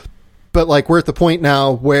compliment. But like, we're at the point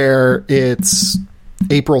now where it's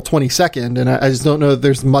April 22nd, and I just don't know that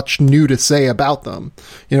there's much new to say about them.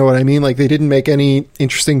 You know what I mean? Like, they didn't make any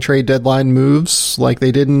interesting trade deadline moves. Like,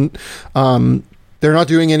 they didn't, they're not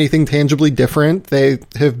doing anything tangibly different. They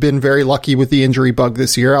have been very lucky with the injury bug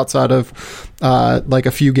this year, outside of like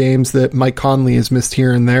a few games that Mike Conley has missed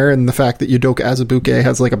here and there, and the fact that Udoka Azubuike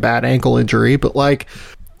has like a bad ankle injury. But like,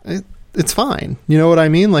 it's fine. You know what I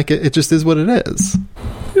mean? Like, it just is what it is.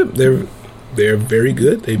 Yeah, they're very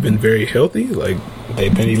good. They've been very healthy. Like,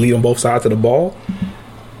 they've been elite on both sides of the ball.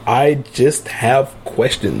 I just have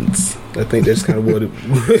questions. I think that's kind of what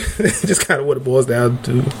it boils down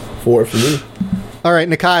to for me. All right,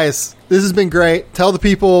 Nekias, this has been great. Tell the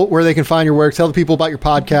people where they can find your work. Tell the people about your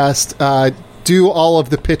podcast. Do all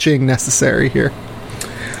of the pitching necessary here.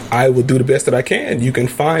 I will do the best that I can. You can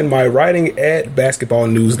find my writing at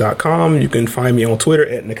basketballnews.com. You can find me on Twitter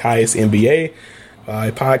at NekiasNBA.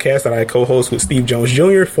 A podcast that I co-host with Steve Jones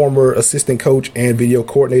Jr., former assistant coach and video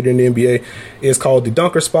coordinator in the NBA, is called The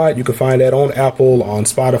Dunker Spot. You can find that on Apple, on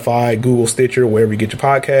Spotify, Google, Stitcher, wherever you get your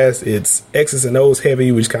podcasts. It's X's and O's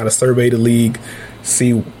heavy. We just kind of survey the league,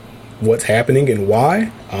 see what's happening and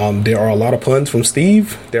why. There are a lot of puns from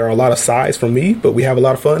Steve. There are a lot of sighs from me, but we have a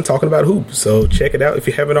lot of fun talking about hoops. So check it out if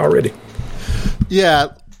you haven't already. Yeah,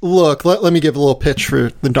 look, let me give a little pitch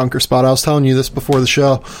for The Dunker Spot. I was telling you this before the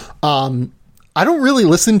show. I don't really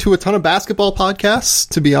listen to a ton of basketball podcasts,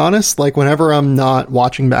 to be honest. Like, whenever I'm not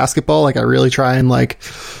watching basketball, like, I really try and, like,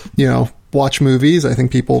 watch movies. I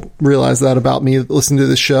think people realize that about me listening to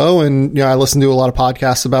this show. And, I listen to a lot of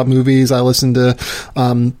podcasts about movies. I listen to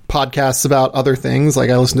podcasts about other things. Like,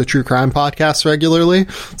 I listen to true crime podcasts regularly.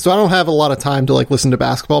 So I don't have a lot of time to, like, listen to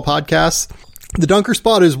basketball podcasts. The Dunker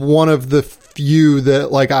Spot is one of the few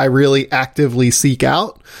that, like, I really actively seek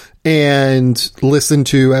out and listen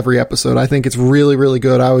to every episode. I think it's really, really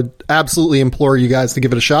good. I would absolutely implore you guys to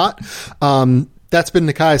give it a shot. That's been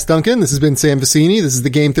Nekias Duncan. This has been Sam Vecini. This is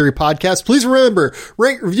the Game Theory Podcast. Please remember,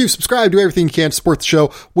 rate, review, subscribe, do everything you can to support the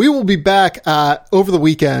show. We will be back over the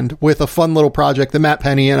weekend with a fun little project that Matt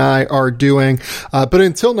Penny and I are doing. But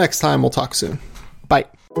until next time, we'll talk soon. Bye.